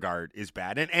any regard is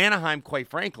bad. And Anaheim, quite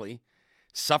frankly,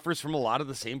 suffers from a lot of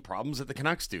the same problems that the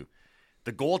Canucks do.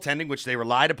 The goaltending, which they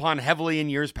relied upon heavily in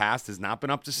years past, has not been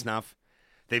up to snuff.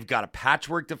 They've got a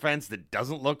patchwork defense that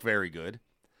doesn't look very good.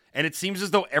 And it seems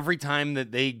as though every time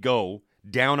that they go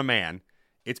down a man,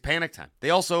 it's panic time. They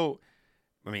also,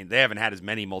 they haven't had as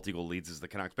many multi-goal leads as the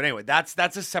Canucks. But anyway, that's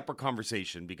a separate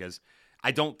conversation, because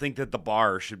I don't think that the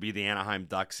bar should be the Anaheim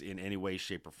Ducks in any way,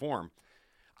 shape, or form.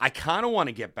 I kind of want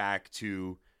to get back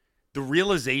to the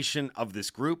realization of this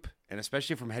group, and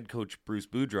especially from head coach Bruce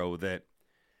Boudreau, that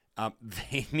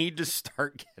they need to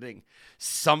start getting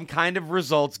some kind of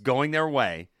results going their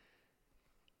way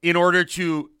in order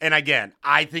to, and again,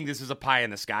 I think this is a pie in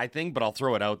the sky thing, but I'll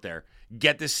throw it out there,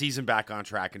 get this season back on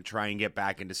track and try and get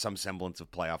back into some semblance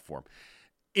of playoff form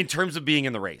in terms of being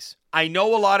in the race. I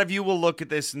know a lot of you will look at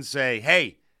this and say,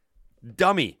 hey,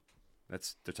 dummy.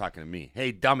 They're talking to me.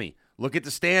 Hey, dummy, look at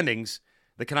the standings.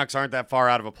 The Canucks aren't that far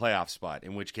out of a playoff spot,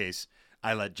 in which case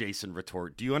I let Jason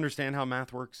retort, do you understand how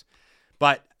math works?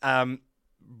 But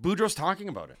Boudreau's talking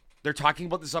about it. They're talking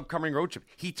about this upcoming road trip.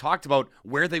 He talked about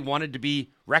where they wanted to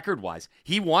be record-wise.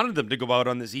 He wanted them to go out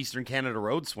on this Eastern Canada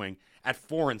road swing at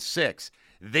 4-6.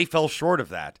 They fell short of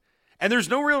that. And there's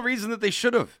no real reason that they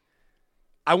should have.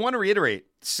 I want to reiterate,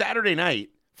 Saturday night,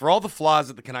 for all the flaws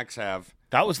that the Canucks have,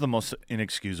 that was the most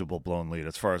inexcusable blown lead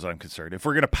as far as I'm concerned. If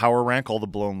we're going to power rank all the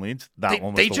blown leads, that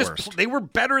one was the worst. They were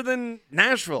better than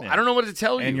Nashville. Yeah. I don't know what to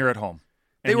tell you. And you're at home.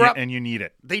 And you need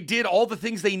it. They did all the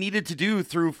things they needed to do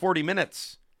through 40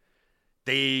 minutes.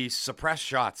 They suppressed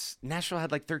shots. Nashville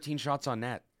had 13 shots on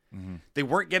net. Mm-hmm. They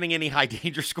weren't getting any high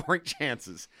danger scoring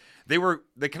chances.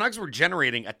 The Canucks were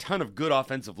generating a ton of good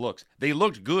offensive looks. They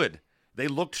looked good. They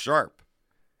looked sharp.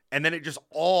 And then it just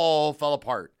all fell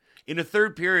apart in a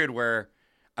third period where,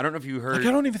 I don't know if you heard.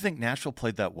 I don't even think Nashville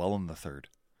played that well in the third.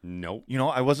 Nope. You know,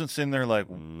 I wasn't sitting there like,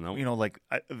 nope. You know, like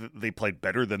they played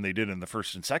better than they did in the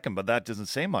first and second, but that doesn't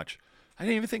say much. I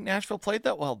didn't even think Nashville played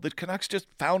that well. The Canucks just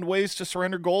found ways to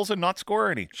surrender goals and not score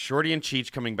any. Shorty and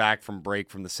Cheech coming back from break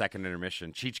from the second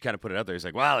intermission. Cheech kind of put it out there. He's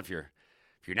like, well, if you're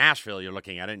Nashville, you're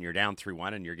looking at it and you're down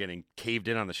 3-1 and you're getting caved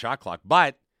in on the shot clock.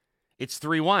 But it's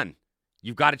 3-1.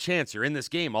 You've got a chance. You're in this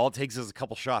game. All it takes is a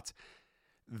couple shots.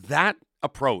 That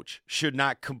approach should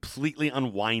not completely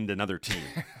unwind another team.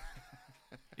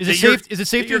 Is it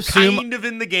safe to assume kind of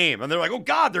in the game? And they're like, oh,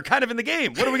 God, they're kind of in the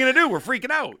game. What are we going to do? We're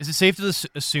freaking out. Is it safe to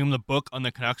assume the book on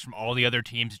the Canucks from all the other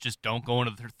teams just don't go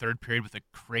into the third period with a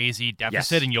crazy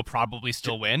deficit and you'll probably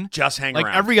still win? Just hang around.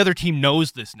 Like every other team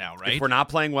knows this now, right? If we're not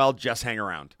playing well, just hang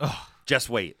around. Ugh. Just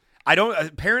wait.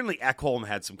 Apparently Ekholm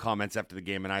had some comments after the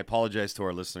game, and I apologize to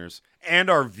our listeners and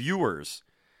our viewers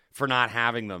for not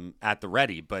having them at the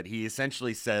ready, but he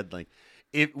essentially said, like,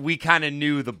 we kind of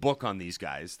knew the book on these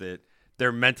guys, that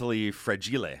they're mentally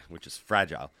fragile, which is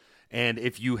fragile. And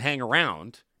if you hang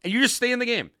around and you just stay in the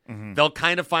game, they'll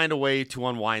kind of find a way to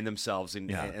unwind themselves. And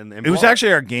it was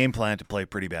actually our game plan to play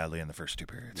pretty badly in the first 2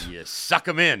 periods. You suck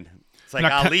them in. It's like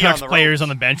Ali Canucks on the players ropes. on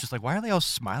the bench just like, why are they all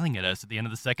smiling at us at the end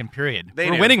of the second period? They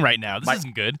We're do. winning right now. This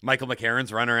isn't good. Michael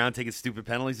McCarron's running around taking stupid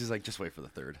penalties. He's like, just wait for the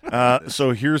third.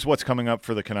 So here's what's coming up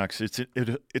for the Canucks. It's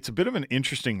a bit of an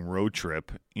interesting road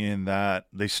trip in that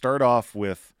they start off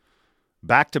with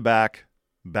back-to-backs.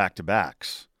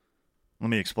 Let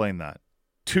me explain that.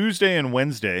 Tuesday and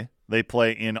Wednesday, they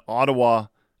play in Ottawa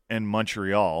and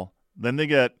Montreal. Then they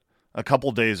get a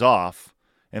couple days off,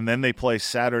 and then they play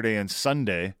Saturday and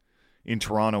Sunday in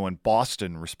Toronto and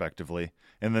Boston, respectively.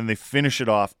 And then they finish it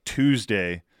off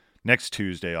next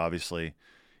Tuesday, obviously,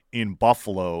 in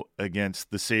Buffalo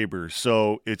against the Sabres.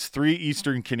 So it's 3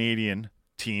 Eastern Canadian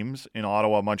teams in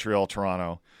Ottawa, Montreal,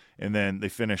 Toronto, and then they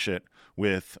finish it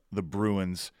with the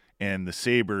Bruins and the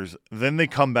Sabres. Then they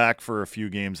come back for a few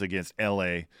games against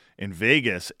LA and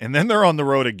Vegas, and then they're on the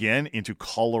road again into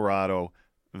Colorado,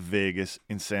 Vegas,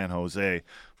 and San Jose.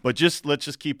 But let's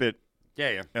just keep it.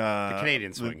 Yeah. The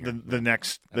Canadian swing. The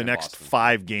next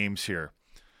 5 games here.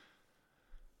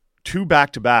 2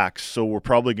 back-to-backs, so we're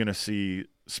probably going to see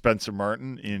Spencer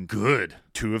Martin in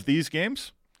 2 of these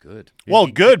games. Good. Well,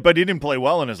 good, but he didn't play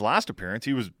well in his last appearance.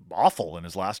 He was awful in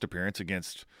his last appearance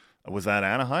against, was that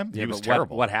Anaheim? Yeah, he was but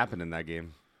terrible. What happened in that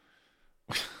game?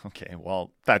 Okay,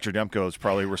 well, Thatcher Demko is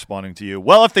probably responding to you.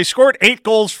 Well, if they scored 8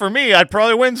 goals for me, I'd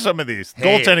probably win some of these. Hey.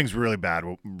 Goaltending's really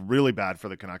bad for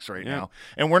the Canucks right now.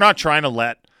 And we're not trying to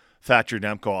let Thatcher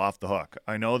Demko off the hook.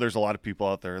 I know there's a lot of people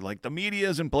out there like, the media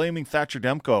isn't blaming Thatcher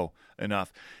Demko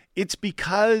enough. It's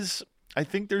because I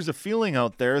think there's a feeling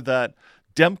out there that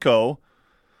Demko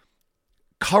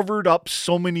covered up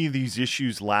so many of these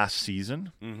issues last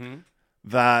season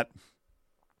that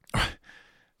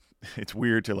it's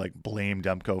weird to like blame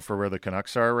Demko for where the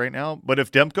Canucks are right now. But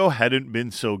if Demko hadn't been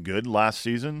so good last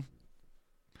season,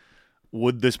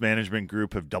 would this management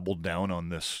group have doubled down on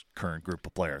this current group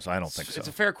of players? I don't think so. It's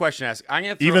a fair question to ask.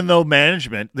 Even though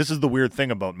this is the weird thing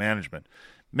about management.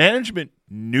 Management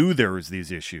knew there was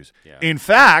these issues. Yeah. In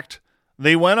fact,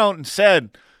 they went out and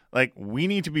said, like, we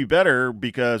need to be better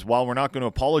because while we're not going to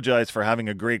apologize for having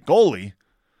a great goalie,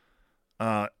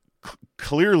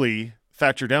 clearly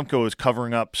Thatcher Demko is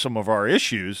covering up some of our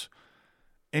issues,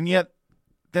 and yet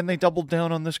then they doubled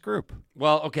down on this group.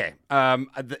 Well, okay.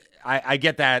 I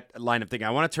get that line of thinking.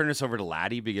 I want to turn this over to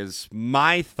Laddie because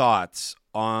my thoughts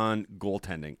on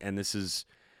goaltending, and this is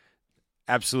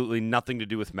absolutely nothing to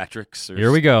do with metrics.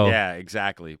 Here we go. Yeah,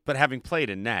 exactly. But having played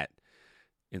in net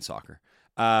in soccer,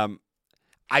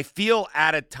 I feel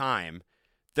at a time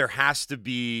there has to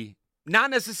be, not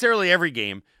necessarily every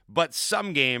game, but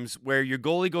some games where your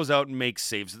goalie goes out and makes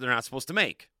saves that they're not supposed to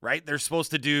make, right? They're supposed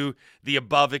to do the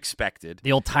above expected.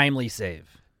 The old timely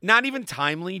save. Not even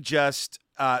timely, just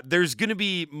there's going to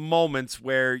be moments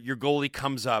where your goalie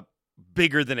comes up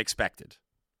bigger than expected,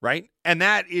 right? And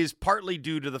that is partly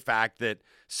due to the fact that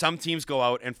some teams go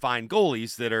out and find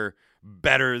goalies that are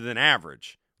better than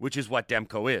average, which is what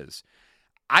Demko is.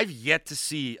 I've yet to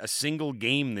see a single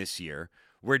game this year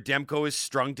where Demko is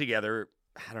strung together,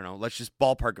 I don't know, let's just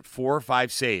ballpark it, 4 or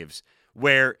 5 saves,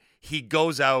 where he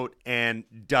goes out and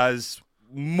does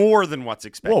more than what's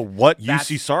expected. Well, what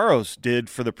UC Saros did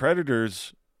for the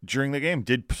Predators during the game.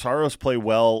 Did Saros play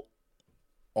well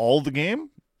all the game?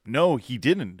 No, he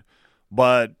didn't.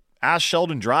 But ask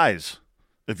Sheldon Dries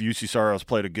if UC Saros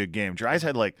played a good game. Dries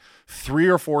had like 3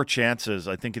 or 4 chances,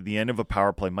 I think, at the end of a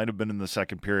power play, might have been in the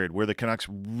second period, where the Canucks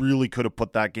really could have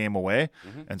put that game away,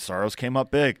 and Saros came up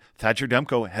big. Thatcher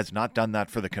Demko has not done that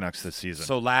for the Canucks this season.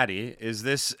 So, Laddie, is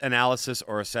this analysis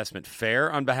or assessment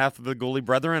fair on behalf of the goalie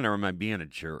brethren, or am I being a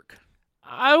jerk?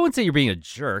 I wouldn't say you're being a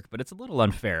jerk, but it's a little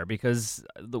unfair because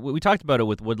we talked about it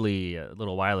with Woodley a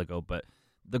little while ago, but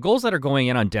the goals that are going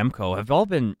in on Demko have all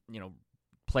been,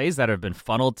 plays that have been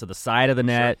funneled to the side of the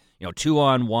net,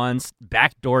 2-on-1s,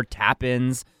 backdoor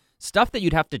tap-ins, stuff that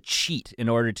you'd have to cheat in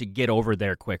order to get over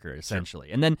there quicker, essentially.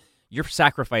 Sure. And then you're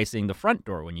sacrificing the front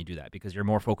door when you do that because you're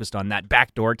more focused on that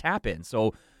backdoor tap-in.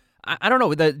 So I don't know.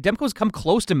 Demko's come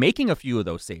close to making a few of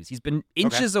those saves. He's been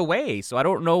inches away, so I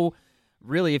don't know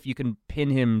really if you can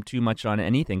pin him too much on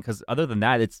anything, because other than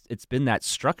that, it's been that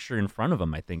structure in front of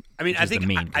him, I think. I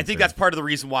think that's part of the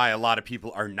reason why a lot of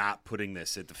people are not putting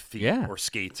this at the feet or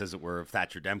skates, as it were, of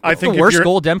Thatcher Demko. I think the worst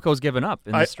goal Demko's given up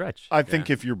in the stretch. I think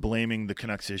if you're blaming the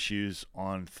Canucks issues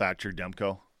on Thatcher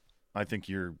Demko, I think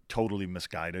you're totally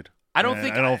misguided. I don't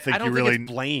think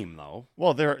it's blame, though.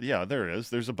 Well, there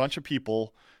is. There's a bunch of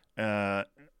people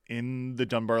in the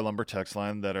Dunbar Lumber text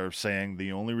line that are saying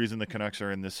the only reason the Canucks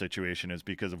are in this situation is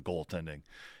because of goaltending.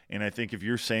 And I think if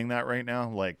you're saying that right now,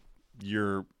 like,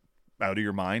 you're out of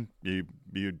your mind.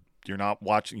 You're not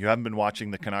watching. You haven't been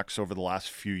watching the Canucks over the last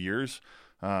few years.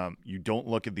 You don't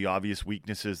look at the obvious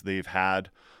weaknesses they've had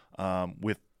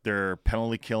with their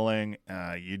penalty killing.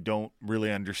 You don't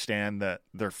really understand that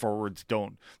their forwards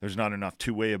there's not enough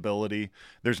two-way ability.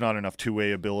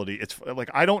 It's like,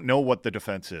 I don't know what the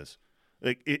defense is.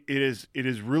 Like, it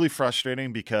is really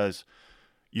frustrating because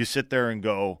you sit there and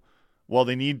go, well,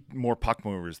 they need more puck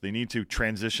movers. They need to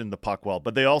transition the puck well,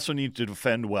 but they also need to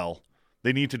defend well.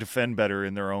 They need to defend better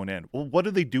in their own end. Well, what do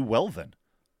they do well then?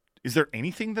 Is there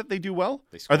anything that they do well?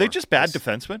 Are they just bad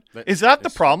defensemen? Is that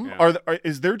the problem? Yeah.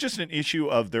 Is there just an issue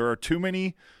of there are too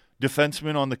many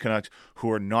defensemen on the Canucks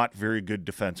who are not very good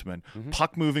defensemen,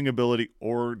 puck moving ability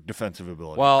or defensive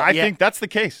ability? Well, I think that's the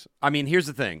case. I mean, here's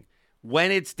the thing.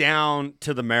 When it's down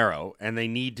to the marrow and they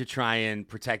need to try and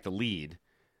protect the lead,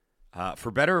 for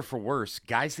better or for worse,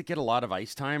 guys that get a lot of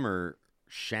ice time are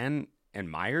Schenn and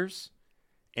Myers.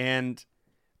 And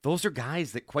those are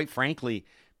guys that, quite frankly,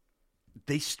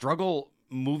 they struggle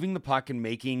moving the puck and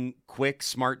making quick,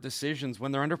 smart decisions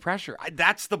when they're under pressure.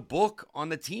 That's the book on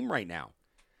the team right now,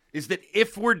 is that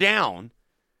if we're down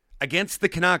against the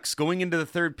Canucks going into the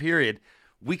third period,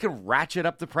 we can ratchet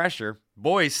up the pressure.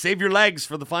 Boys, save your legs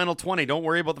for the final 20. Don't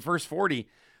worry about the first 40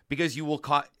 because you will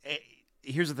caught.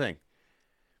 Here's the thing.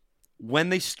 When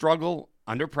they struggle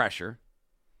under pressure,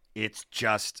 it's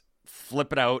just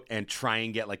flip it out and try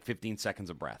and get like 15 seconds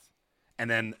of breath.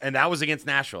 And that was against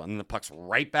Nashville. And the puck's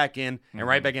right back in and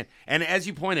right back in. And as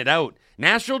you pointed out,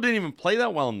 Nashville didn't even play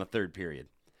that well in the third period.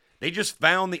 They just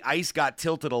found the ice got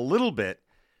tilted a little bit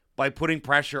by putting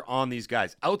pressure on these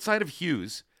guys. Outside of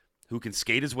Hughes, who can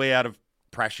skate his way out of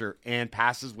pressure and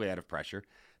pass his way out of pressure,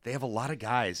 they have a lot of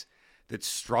guys that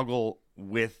struggle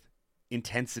with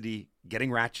intensity, getting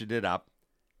ratcheted up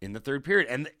in the third period.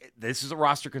 And this is a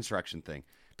roster construction thing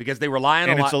because they rely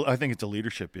on a lot. I think it's a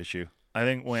leadership issue. I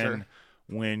think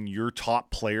when your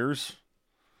top players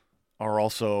are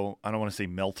also, I don't want to say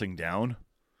melting down,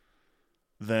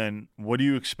 then what do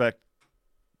you expect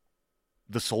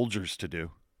the soldiers to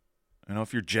do? You know,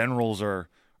 if your generals are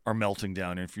melting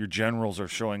down, and if your generals are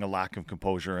showing a lack of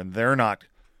composure and they're not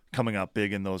coming up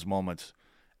big in those moments,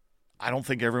 I don't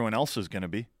think everyone else is going to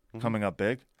be coming up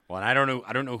big. Well, and I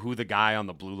don't know who the guy on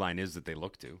the blue line is that they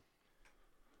look to.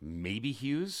 Maybe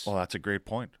Hughes? Well, that's a great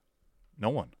point. No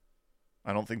one.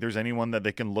 I don't think there's anyone that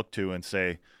they can look to and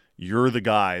say, you're the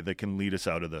guy that can lead us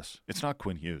out of this. It's not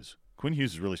Quinn Hughes. Quinn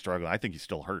Hughes is really struggling. I think he's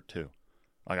still hurt too.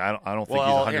 Like, I don't think he's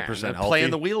 100% healthy. Playing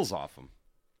the wheels off him.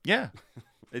 Yeah.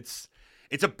 It's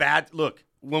a bad look.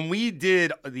 When we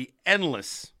did the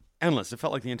endless, it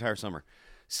felt like the entire summer,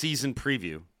 season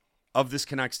preview of this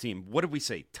Canucks team, what did we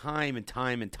say? Time and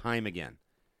time and time again.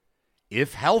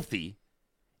 If 100%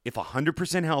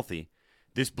 healthy,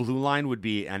 this blue line would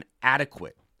be an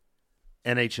adequate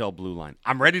NHL blue line.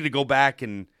 I'm ready to go back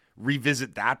and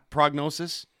revisit that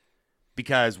prognosis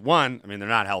because, one, I mean, they're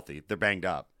not healthy. They're banged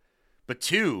up. But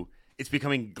two, it's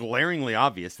becoming glaringly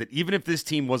obvious that even if this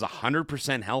team was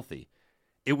 100% healthy,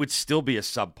 it would still be a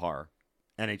subpar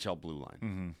NHL blue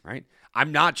line, right?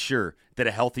 I'm not sure that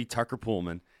a healthy Tucker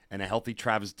Pullman and a healthy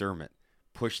Travis Dermott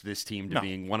push this team to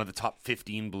being one of the top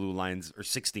 15 blue lines, or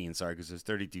 16, sorry, because there's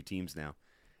 32 teams now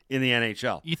in the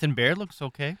NHL. Ethan Bear looks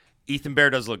okay. Ethan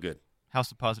Bear does look good.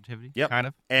 House of Positivity, yep. kind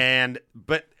of.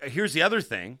 But here's the other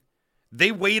thing.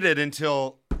 They waited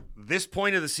until this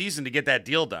point of the season to get that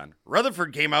deal done.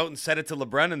 Rutherford came out and said it to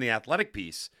LeBrun in the Athletic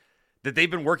piece that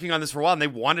they've been working on this for a while and they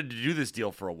wanted to do this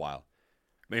deal for a while.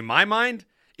 In my mind,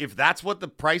 if that's what the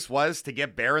price was to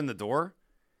get Bear in the door,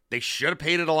 they should have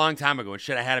paid it a long time ago and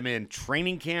should have had him in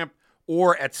training camp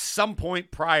or at some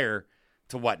point prior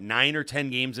to 9 or 10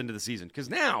 games into the season. Because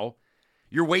now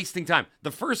you're wasting time.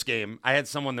 The first game, I had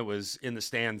someone that was in the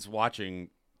stands watching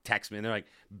text me, and they're like,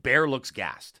 Bear looks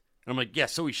gassed. And I'm like, yeah,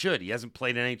 so he should. He hasn't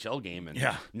played an NHL game in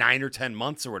 9 or 10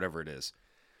 months or whatever it is.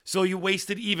 So you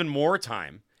wasted even more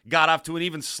time, got off to an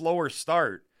even slower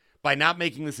start by not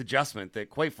making this adjustment that,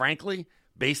 quite frankly,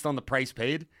 based on the price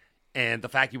paid and the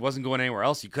fact he wasn't going anywhere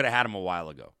else, you could have had him a while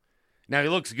ago. Now, he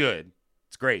looks good.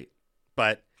 It's great.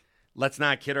 But let's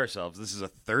not kid ourselves. This is a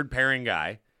third-pairing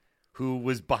guy who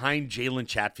was behind Jalen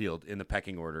Chatfield in the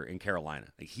pecking order in Carolina.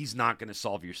 Like, he's not going to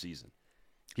solve your season.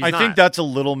 I think that's a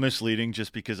little misleading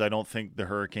just because I don't think the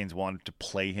Hurricanes wanted to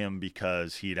play him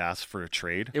because he'd asked for a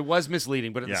trade. It was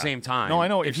misleading, but at the same time, no, I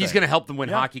know what if you're he's saying. going to help them win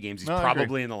hockey games, he's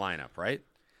probably in the lineup, right?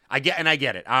 I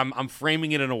get it. I'm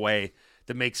framing it in a way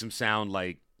that makes him sound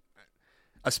like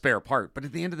a spare part. But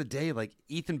at the end of the day, like,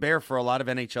 Ethan Bear for a lot of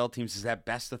NHL teams is at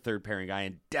best a third pairing guy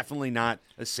and definitely not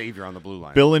a savior on the blue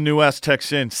line. Bill in New West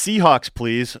texts in, Seahawks,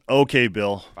 please. Okay,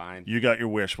 Bill. Fine. You got your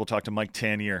wish. We'll talk to Mike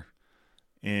Tanier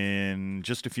in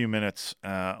just a few minutes.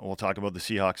 We'll talk about the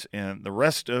Seahawks and the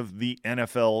rest of the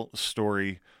NFL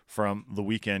story from the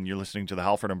weekend. You're listening to the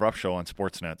Halford and Bruff Show on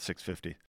Sportsnet 650.